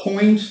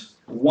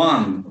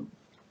 0.1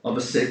 of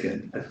a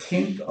second, a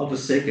tenth of a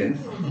second,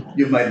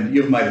 you've made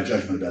a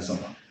judgment about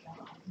someone.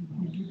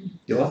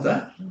 You like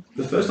that?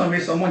 The first time you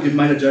meet someone, you've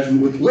made a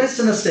judgment with less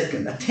than a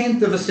second, a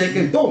tenth of a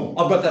second, boom,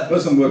 I've got that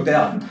person worked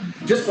out.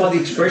 Just by the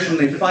expression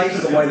on their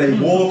face, the way they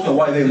walk, the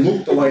way they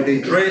look, the way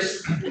they're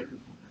dressed,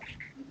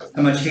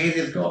 how much hair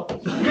they've got.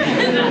 I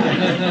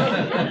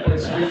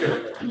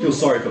feel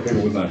sorry for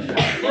people with no hair.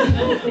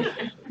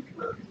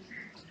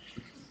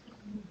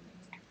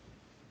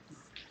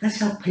 That's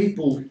how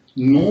people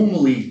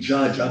normally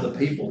judge other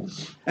people.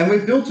 And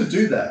we're built to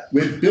do that.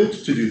 We're built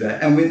to do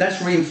that. And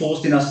that's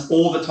reinforced in us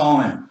all the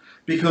time.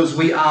 Because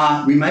we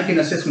make an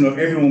assessment of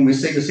everyone we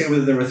see to see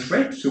whether they're a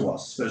threat to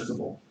us, first of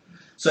all.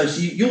 So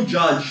you'll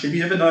judge. Have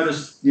you ever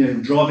noticed,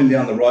 driving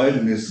down the road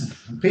and there's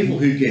people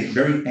who get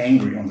very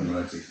angry on the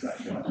roads these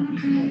days, right?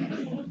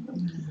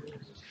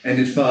 And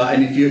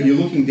if you're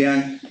looking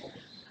down,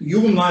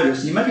 you'll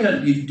notice. You maybe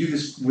don't you do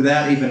this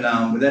without even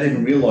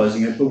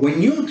realising it. But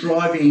when you're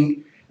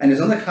driving and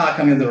there's another car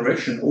coming in the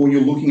direction, or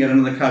you're looking at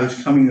another car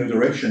who's coming in the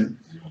direction,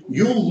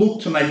 you'll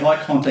look to make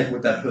eye contact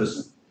with that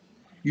person.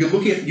 you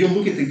look at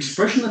the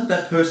expression of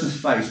that person's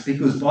face,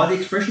 because by the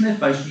expression of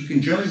their face, you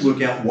can generally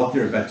work out what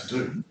they're about to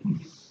do.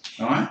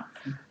 All right?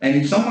 And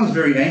if someone's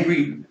very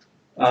angry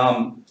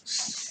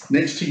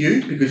next to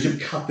you because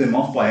you've cut them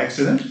off by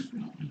accident,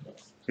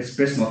 it's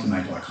best not to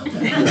make eye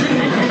contact.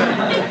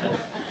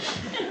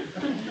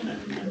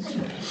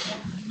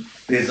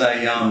 There's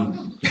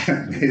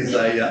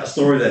a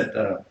story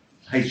that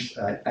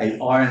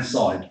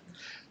Ironside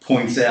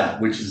points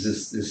out, which is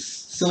this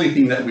silly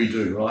thing that we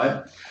do,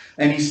 right?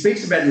 And he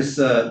speaks about this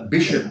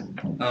bishop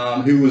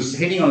who was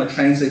heading on a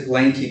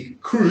transatlantic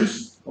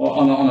cruise, or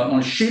on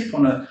a ship,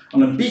 on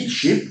a big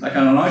ship, like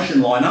on an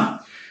ocean liner,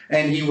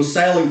 and he was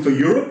sailing for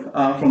Europe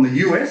from the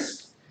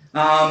US.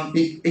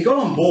 He got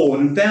on board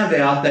and found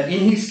out that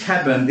in his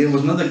cabin there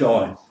was another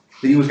guy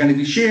that he was going to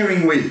be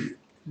sharing with.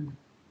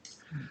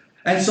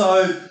 And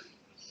so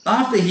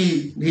after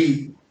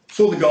he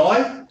saw the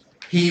guy,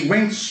 he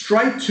went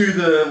straight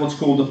to what's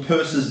called the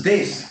purser's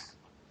desk.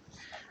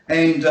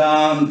 And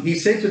he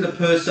said to the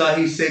purser,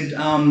 he said,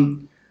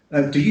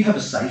 do you have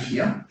a safe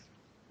here?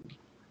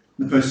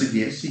 The purser said,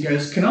 yes. He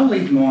goes, can I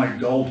leave my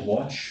gold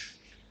watch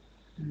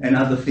and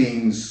other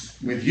things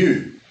with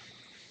you?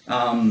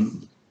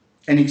 And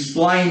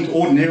explained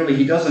ordinarily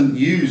he doesn't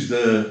use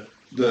the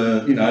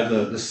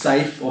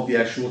safe of the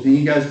actual thing.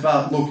 He goes,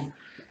 but look,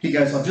 he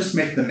goes, I've just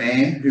met the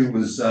man who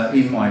was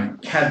in my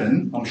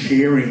cabin I'm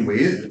sharing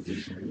with,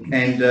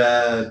 and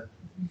I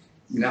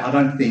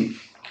don't think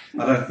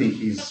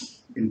he's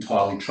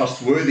entirely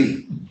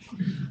trustworthy.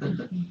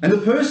 And the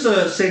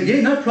purser said,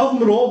 yeah, no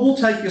problem at all. We'll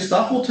take your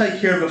stuff. We'll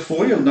take care of it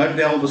for you. Note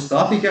down all the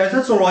stuff. He goes,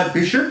 that's all right,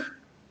 Bishop.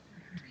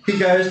 He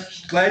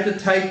goes, glad to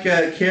take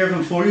care of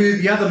him for you.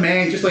 The other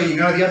man, just so you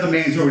know, the other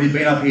man's already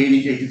been up here and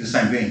he did the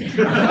same thing.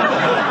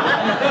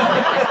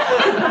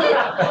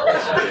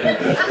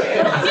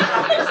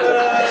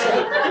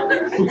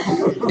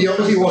 He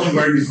obviously wasn't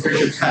wearing his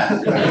bishop's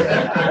hat.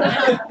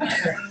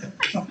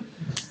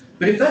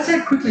 But if that's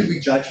how quickly we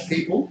judge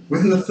people,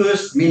 within the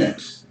first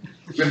minute,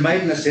 we've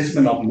made an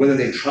assessment of them, whether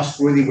they're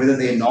trustworthy, whether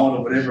they're not,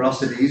 or whatever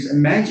else it is.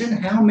 Imagine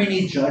how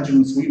many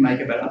judgments we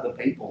make about other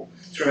people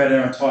throughout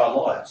our entire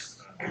lives.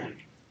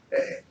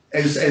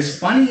 As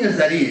funny as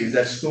that is,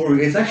 that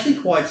story, it's actually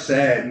quite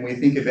sad when we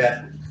think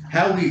about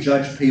how we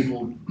judge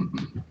people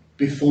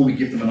before we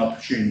give them an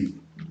opportunity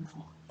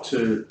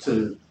to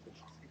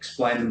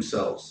explain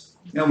themselves.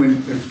 You know,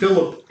 when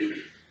Philip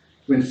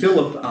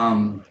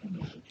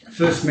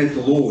first met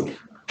the Lord,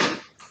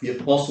 the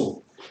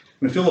apostle,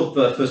 when Philip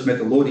first met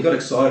the Lord, he got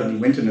excited and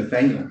he went to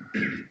Nathaniel.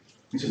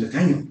 He said,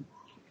 Nathaniel,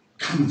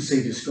 come and see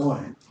this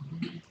guy.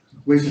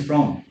 Where's he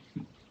from?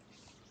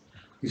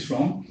 He's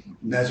from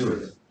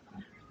Nazareth.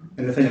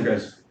 And Nathaniel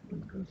goes,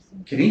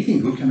 can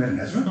anything good come out of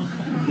Nazareth?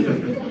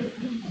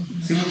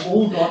 See, we've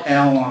all got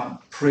our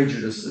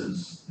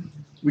prejudices.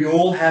 We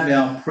all have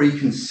our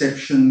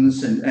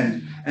preconceptions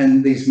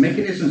and these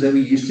mechanisms that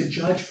we use to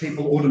judge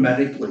people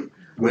automatically.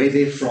 Where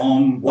they're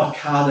from, what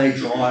car they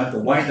drive, the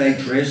way they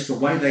dress, the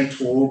way they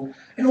talk,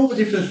 and all the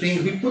different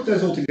things. We put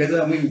those all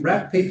together and we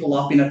wrap people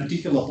up in a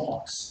particular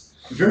box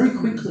very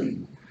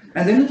quickly.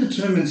 And then it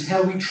determines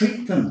how we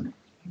treat them.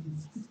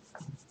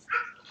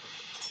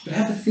 But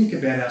have a think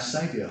about our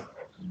Saviour.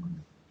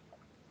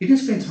 He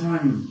didn't spend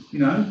time,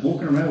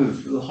 walking around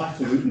with the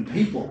highfalutin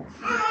people.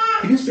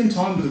 He didn't spend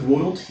time with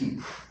royalty.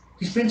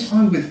 He spent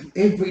time with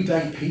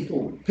everyday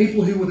people,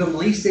 people who were the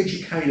least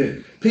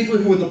educated, people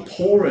who were the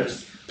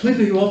poorest,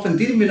 people who often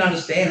didn't even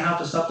understand half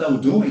the stuff they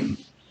were doing,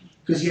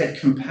 because he had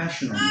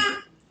compassion on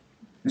them.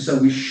 And so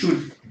we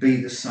should be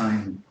the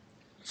same.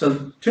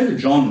 So turn to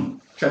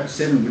John chapter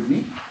 7 with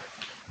me.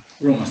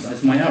 We're almost done.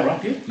 Is my hour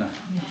up yet? No.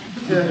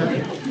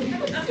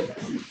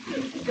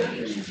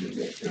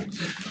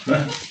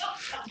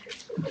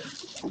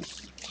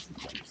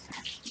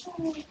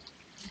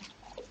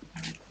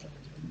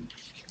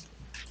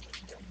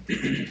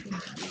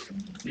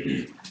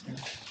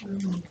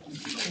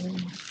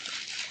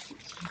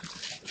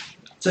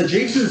 So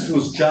Jesus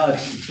was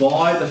judged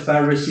by the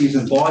Pharisees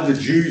and by the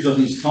Jews of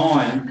his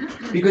time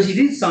because he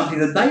did something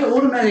that they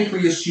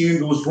automatically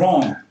assumed was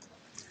wrong.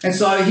 And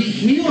so he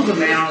healed a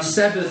man on a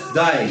Sabbath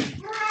day.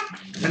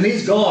 And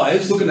these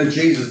guys looking at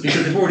Jesus,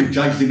 because they've already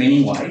judged him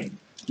anyway,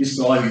 this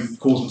guy who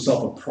calls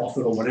himself a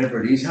prophet or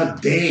whatever it is, how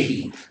dare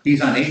he?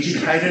 He's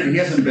uneducated, he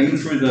hasn't been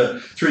through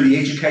the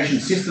education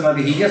system over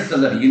here, he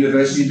hasn't done a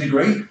university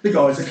degree, the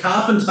guy's a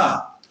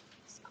carpenter.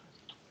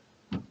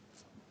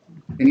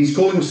 And he's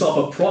calling himself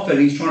a prophet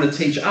and he's trying to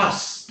teach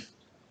us,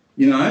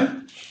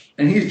 And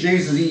here's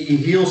Jesus, he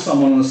heals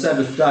someone on the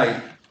Sabbath day.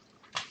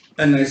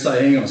 And they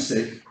say, hang on a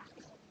sec.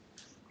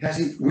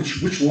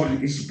 Which law?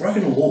 He's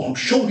broken the law. I'm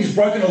sure he's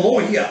broken the law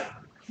here.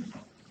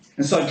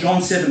 And so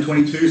John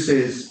 7:22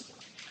 says,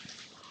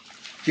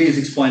 Jesus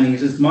explaining, he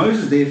says,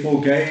 Moses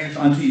therefore gave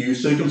unto you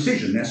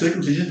circumcision. Now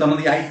circumcision is done on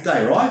the 8th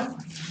day, right?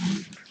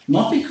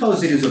 Not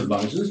because it is of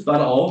Moses, but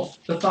of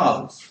the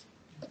fathers.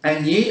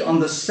 And ye on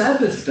the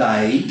Sabbath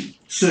day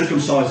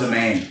circumcise a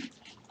man.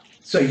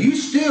 So you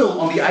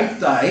still, on the 8th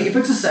day, if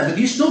it's a Sabbath,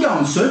 you still go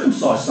and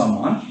circumcise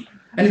someone.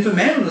 And if a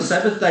man on the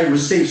Sabbath day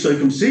receives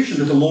circumcision,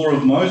 that the law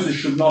of Moses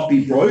should not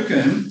be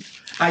broken,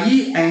 are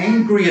ye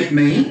angry at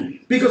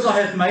me, because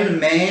I have made a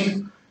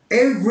man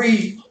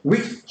every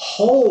whit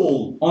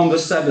whole on the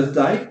Sabbath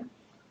day?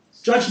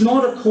 Judge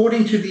not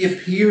according to the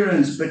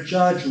appearance, but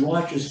judge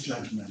righteous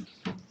judgment.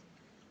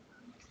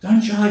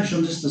 Don't judge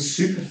on just the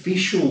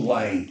superficial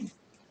way.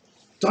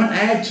 Don't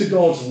add to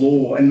God's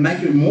law and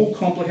make it more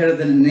complicated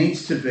than it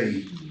needs to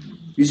be.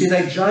 You see,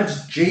 they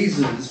judged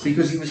Jesus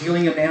because he was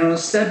healing a man on a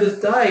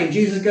Sabbath day. And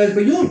Jesus goes,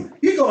 but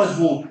you guys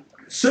will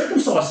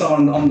circumcise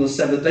someone on the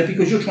Sabbath day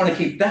because you're trying to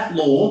keep that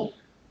law.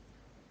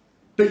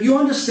 But you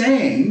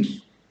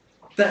understand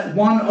that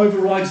one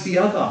overrides the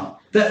other.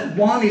 That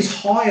one is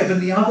higher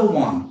than the other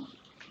one.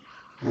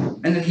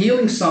 And that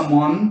healing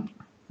someone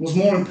was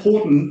more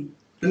important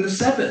than the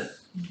Sabbath.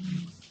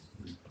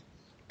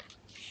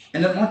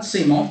 And it might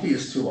seem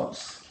obvious to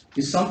us.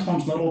 It's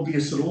sometimes not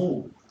obvious at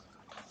all.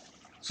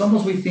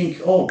 Sometimes we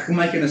think, oh, we'll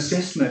make an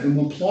assessment and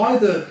we'll apply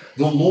the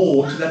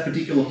law to that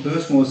particular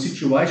person or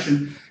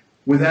situation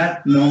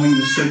without knowing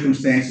the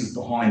circumstances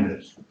behind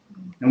it.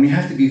 And we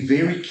have to be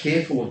very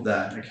careful of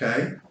that,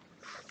 okay?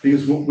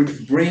 Because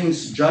which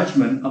brings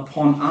judgment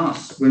upon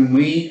us when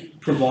we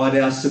provide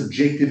our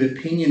subjective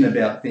opinion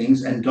about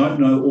things and don't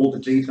know all the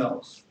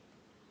details.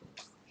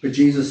 But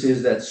Jesus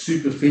says that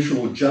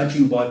superficial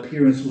judging by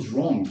appearance was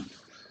wrong.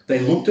 They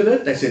looked at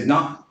it, they said,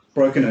 nah,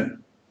 broken it.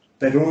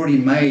 They'd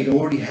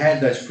already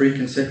had those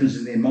preconceptions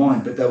in their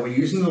mind, but they were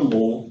using the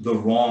law the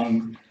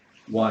wrong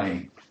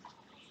way.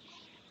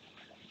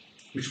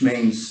 Which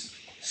means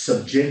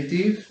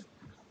subjective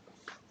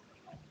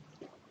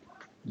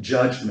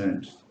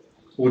judgment,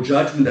 or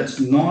judgment that's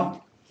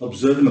not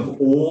observant of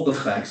all the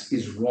facts,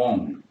 is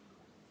wrong.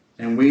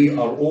 And we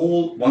are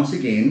all, once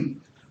again,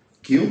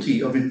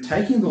 guilty of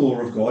taking the law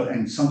of God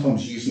and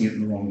sometimes using it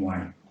in the wrong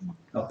way,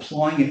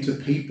 applying it to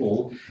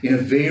people in a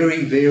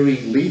very, very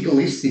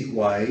legalistic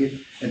way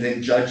and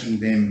then judging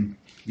them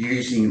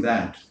using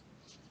that.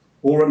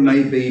 Or it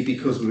may be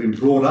because we've been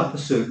brought up a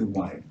certain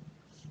way,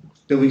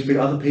 that we expect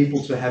other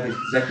people to have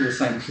exactly the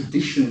same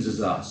traditions as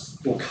us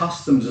or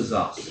customs as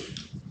us.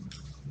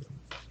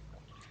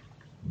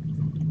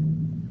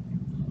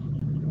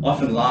 I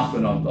often laugh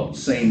when I've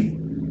seen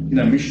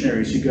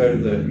missionaries who go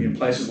to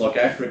places like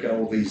Africa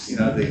or these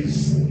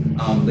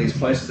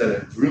places that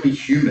are really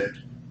humid,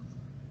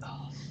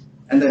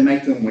 and they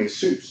make them wear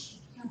suits.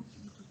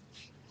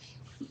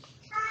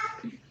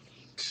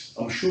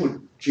 I'm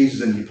sure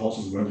Jesus and the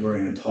apostles weren't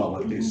wearing a tie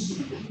like this,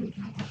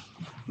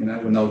 when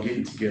they were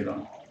getting together.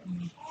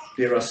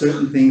 There are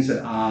certain things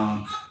that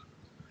are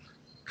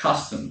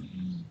custom,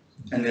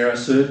 and there are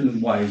certain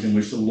ways in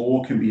which the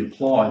law can be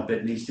applied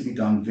that needs to be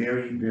done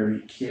very,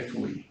 very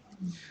carefully.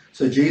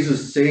 So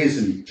Jesus says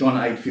in John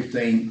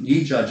 8:15,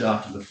 ye judge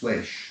after the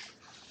flesh.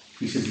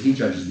 He says he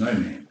judges no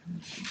man.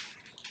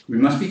 We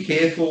must be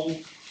careful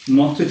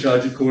not to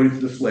judge according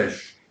to the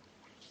flesh.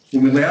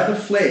 When we allow the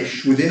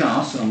flesh within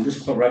us, and I'm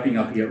just wrapping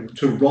up here,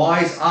 to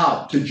rise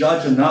up to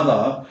judge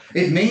another,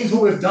 it means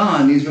what we've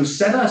done is we've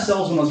set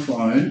ourselves on a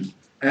throne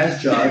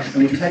as judge,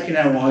 and we've taken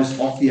our eyes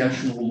off the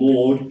actual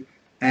Lord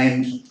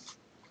and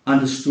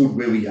understood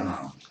where we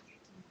are.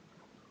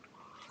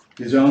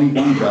 There's only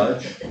one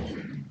judge,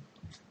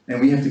 and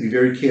we have to be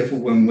very careful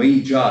when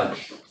we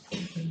judge.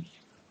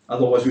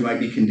 Otherwise, we may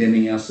be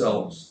condemning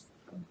ourselves.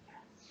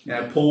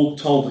 Paul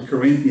told the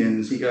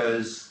Corinthians, he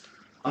goes,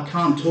 I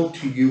can't talk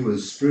to you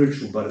as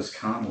spiritual, but as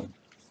carnal,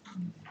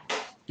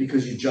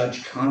 because you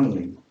judge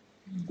carnally.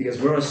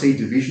 Because where I see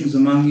divisions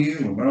among you,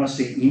 and where I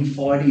see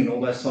infighting and all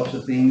those types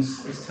of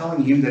things, it's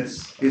telling him that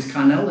there's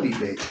carnality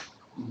there.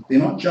 They're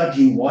not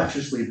judging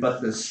righteously,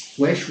 but the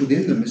flesh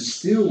within them is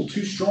still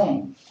too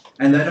strong,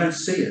 and they don't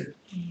see it.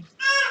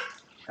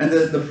 And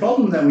the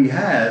problem that we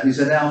have is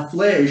that our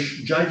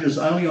flesh judges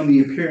only on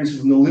the appearance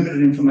of the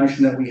limited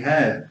information that we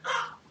have.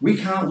 We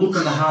can't look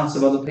in the hearts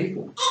of other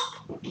people.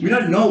 We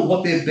don't know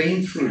what they've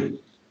been through.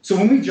 So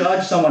when we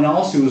judge someone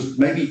else who has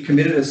maybe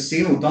committed a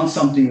sin or done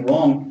something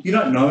wrong, you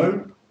don't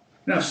know.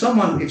 If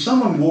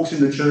someone walks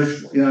into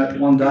church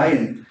one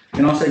day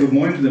and I say good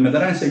morning to them and they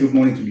don't say good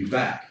morning to me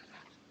back,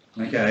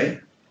 okay,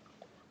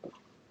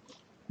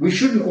 we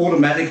shouldn't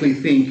automatically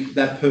think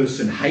that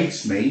person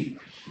hates me,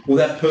 or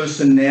that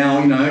person now,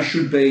 I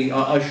should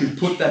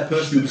put that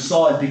person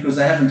aside because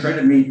they haven't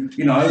treated me, with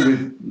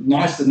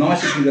the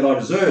nicety that I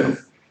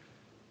deserve.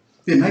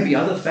 There may be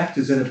other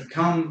factors that have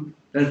come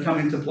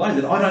into play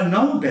that I don't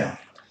know about.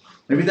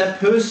 Maybe that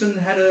person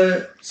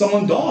had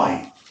someone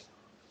die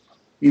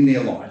in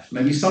their life.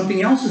 Maybe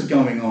something else is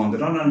going on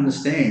that I don't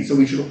understand. So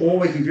we should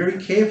always be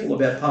very careful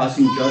about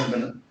passing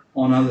judgment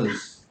on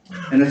others.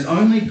 And it's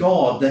only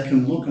God that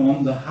can look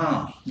on the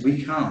heart.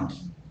 We can't.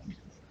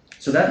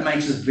 So that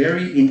makes us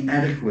very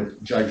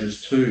inadequate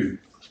judges too.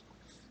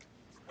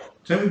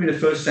 Turn with me to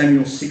 1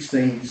 Samuel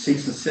 16,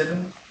 6 and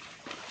 7.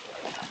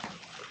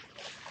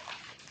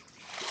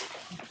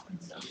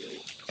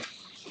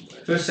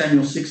 First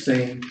Samuel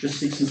 16, just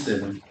 6 and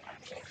 7.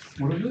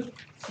 What is it?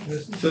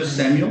 1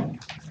 Samuel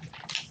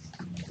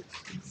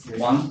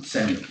 1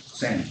 Samuel.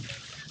 Sam.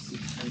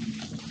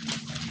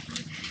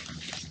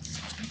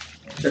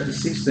 chapter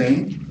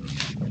 16,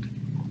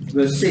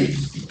 verse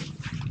 6.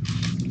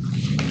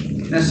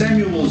 Now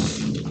Samuel was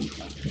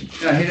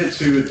headed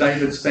to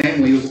David's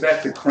family. He was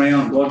about to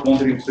crown. God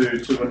wanted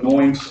him to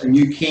anoint a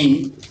new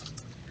king.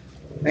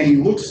 And he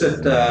looks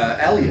at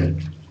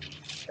Eliab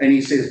and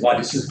he says, "Why,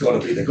 this has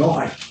got to be the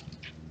guy.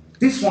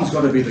 This one's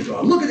got to be the guy.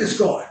 Look at this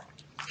guy.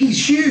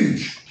 He's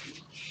huge.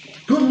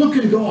 Good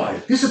looking guy.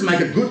 This would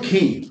make a good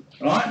king."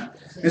 Right?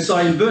 And so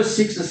in verse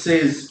 6 it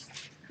says,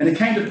 "And it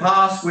came to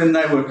pass when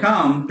they were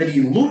come that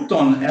he looked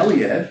on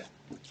Eliab,"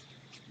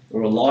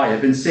 or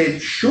Eliab, "and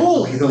said,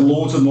 Surely the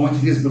Lord's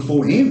anointed is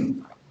before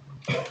him.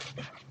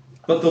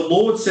 But the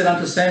Lord said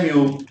unto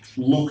Samuel,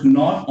 Look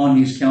not on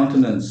his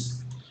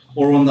countenance,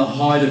 or on the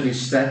height of his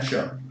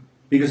stature,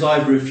 because I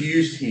have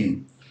refused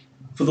him.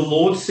 For the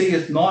Lord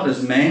seeth not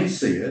as man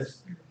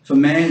seeth, for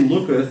man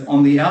looketh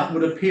on the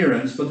outward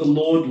appearance, but the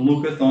Lord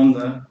looketh on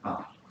the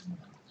heart."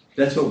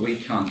 That's what we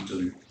can't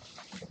do.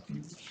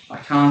 I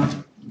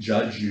can't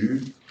judge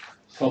you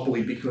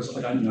properly because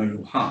I don't know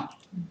your heart.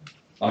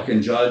 I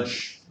can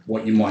judge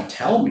what you might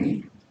tell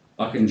me.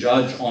 I can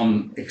judge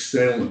on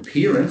external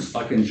appearance.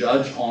 I can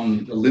judge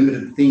on the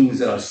limited things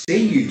that I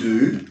see you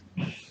do.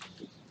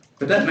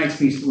 But that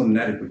makes me still an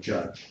inadequate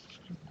judge.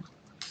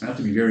 I have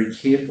to be very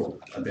careful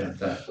about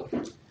that.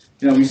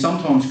 We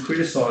sometimes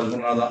criticise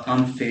one another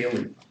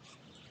unfairly.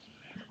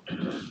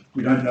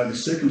 We don't know the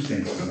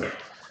circumstances of it.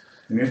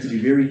 And we have to be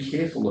very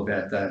careful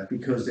about that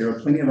because there are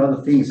plenty of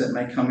other things that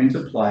may come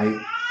into play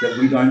that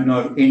we don't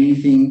know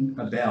anything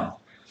about.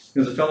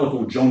 There's a fellow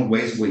called John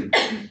Wesley.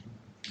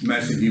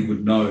 Most of you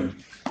would know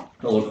a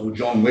fellow called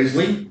John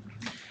Wesley.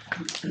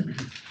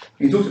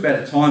 He talked about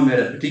a time that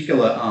a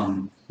particular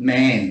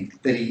man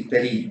that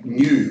he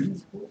knew,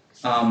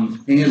 and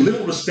he had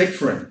little respect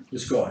for him,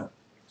 this guy.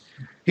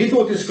 He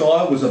thought this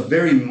guy was a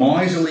very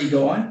miserly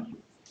guy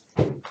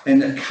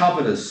and a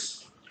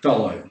covetous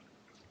fellow.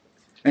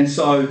 And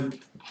so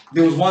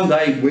there was one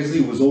day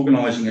Wesley was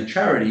organising a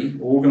charity,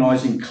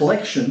 organising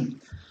collection,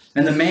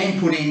 and the man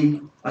put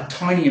in a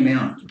tiny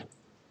amount.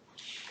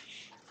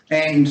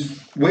 And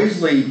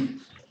Wesley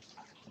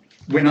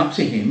went up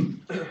to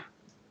him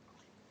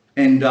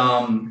and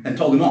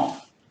told him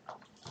off.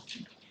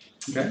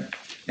 Okay?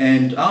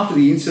 And after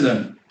the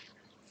incident,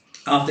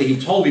 after he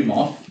told him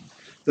off,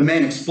 the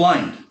man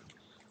explained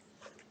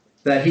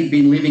that he'd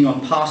been living on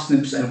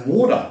parsnips and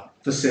water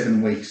for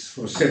 7 weeks,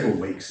 or several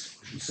weeks,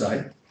 I should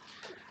say.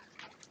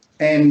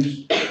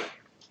 And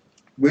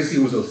Wesley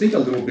was, I think, a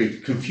little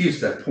bit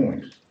confused at that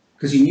point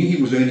because he knew he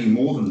was earning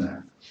more than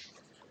that.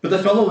 But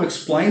the fellow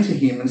explained to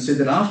him and said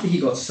that after he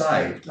got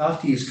saved,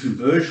 after his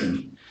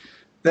conversion,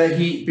 that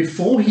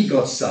before he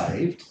got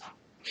saved,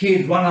 he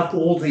had run up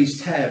all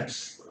these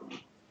tabs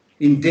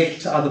in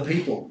debt to other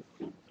people,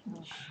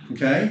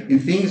 okay, in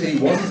things that he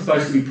wasn't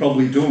supposed to be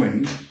probably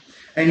doing.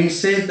 And he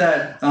said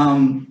that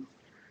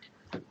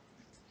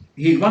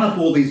he'd run up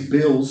all these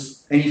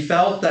bills and he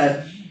felt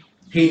that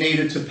he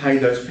needed to pay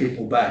those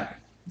people back.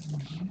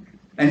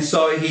 And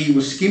so he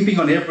was skimping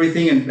on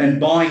everything and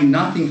buying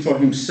nothing for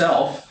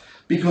himself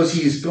because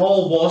his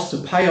goal was to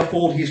pay off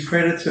all his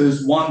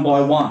creditors one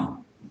by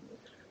one.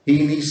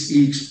 His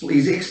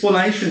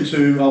explanation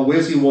to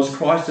Wesley was,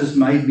 "Christ has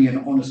made me an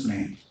honest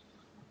man."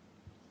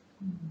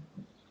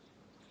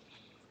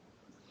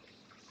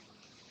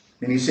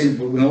 And he said,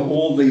 with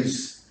all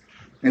these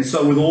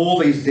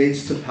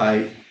debts to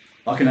pay,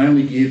 I can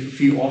only give a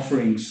few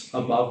offerings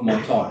above my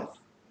tithe.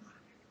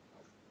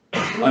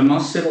 I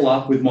must settle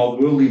up with my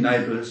worldly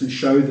neighbours and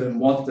show them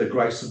what the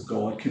grace of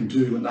God can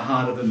do in the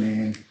heart of a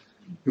man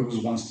who was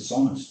once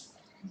dishonest.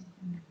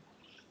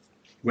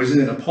 Wesley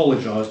then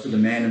apologised to the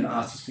man and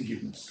asked his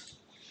forgiveness.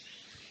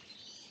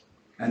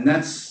 And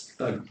that's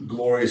a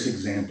glorious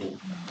example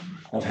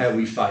of how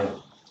we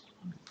fail.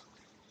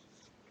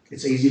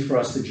 It's easy for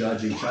us to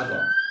judge each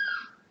other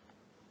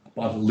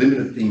by the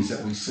limited things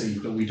that we see,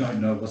 but we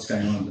don't know what's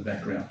going on in the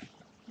background.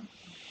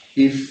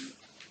 If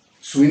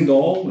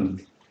Swindoll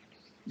and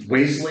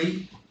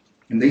Wesley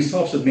and these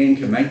types of men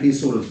can make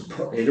these sort of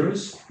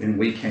errors, then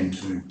we can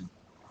too.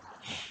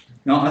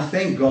 Now, I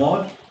thank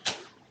God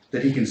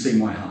that he can see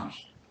my heart,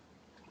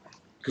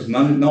 because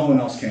no one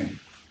else can.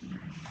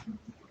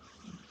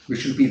 We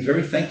should be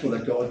very thankful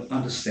that God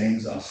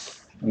understands us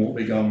and what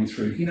we're going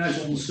through. He knows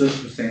all the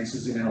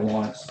circumstances in our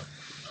lives.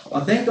 I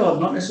thank God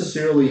not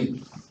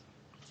necessarily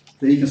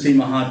that he can see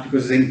my heart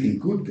because there's anything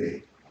good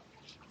there,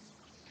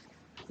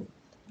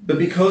 but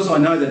because I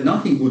know that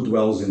nothing good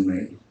dwells in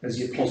me, as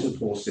the Apostle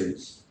Paul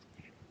says,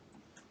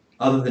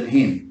 other than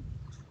him.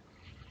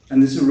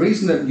 And there's a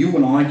reason that you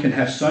and I can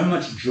have so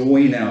much joy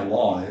in our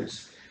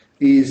lives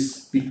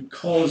is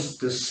because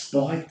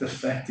despite the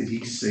fact that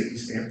he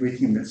sees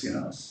everything that's in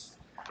us,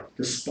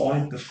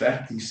 despite the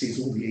fact that he sees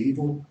all the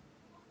evil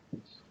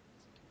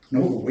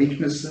and all the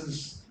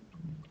weaknesses,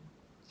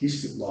 he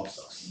still loves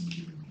us.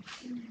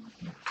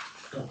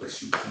 God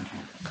bless you. Thank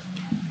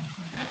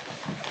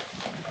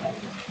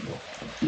you.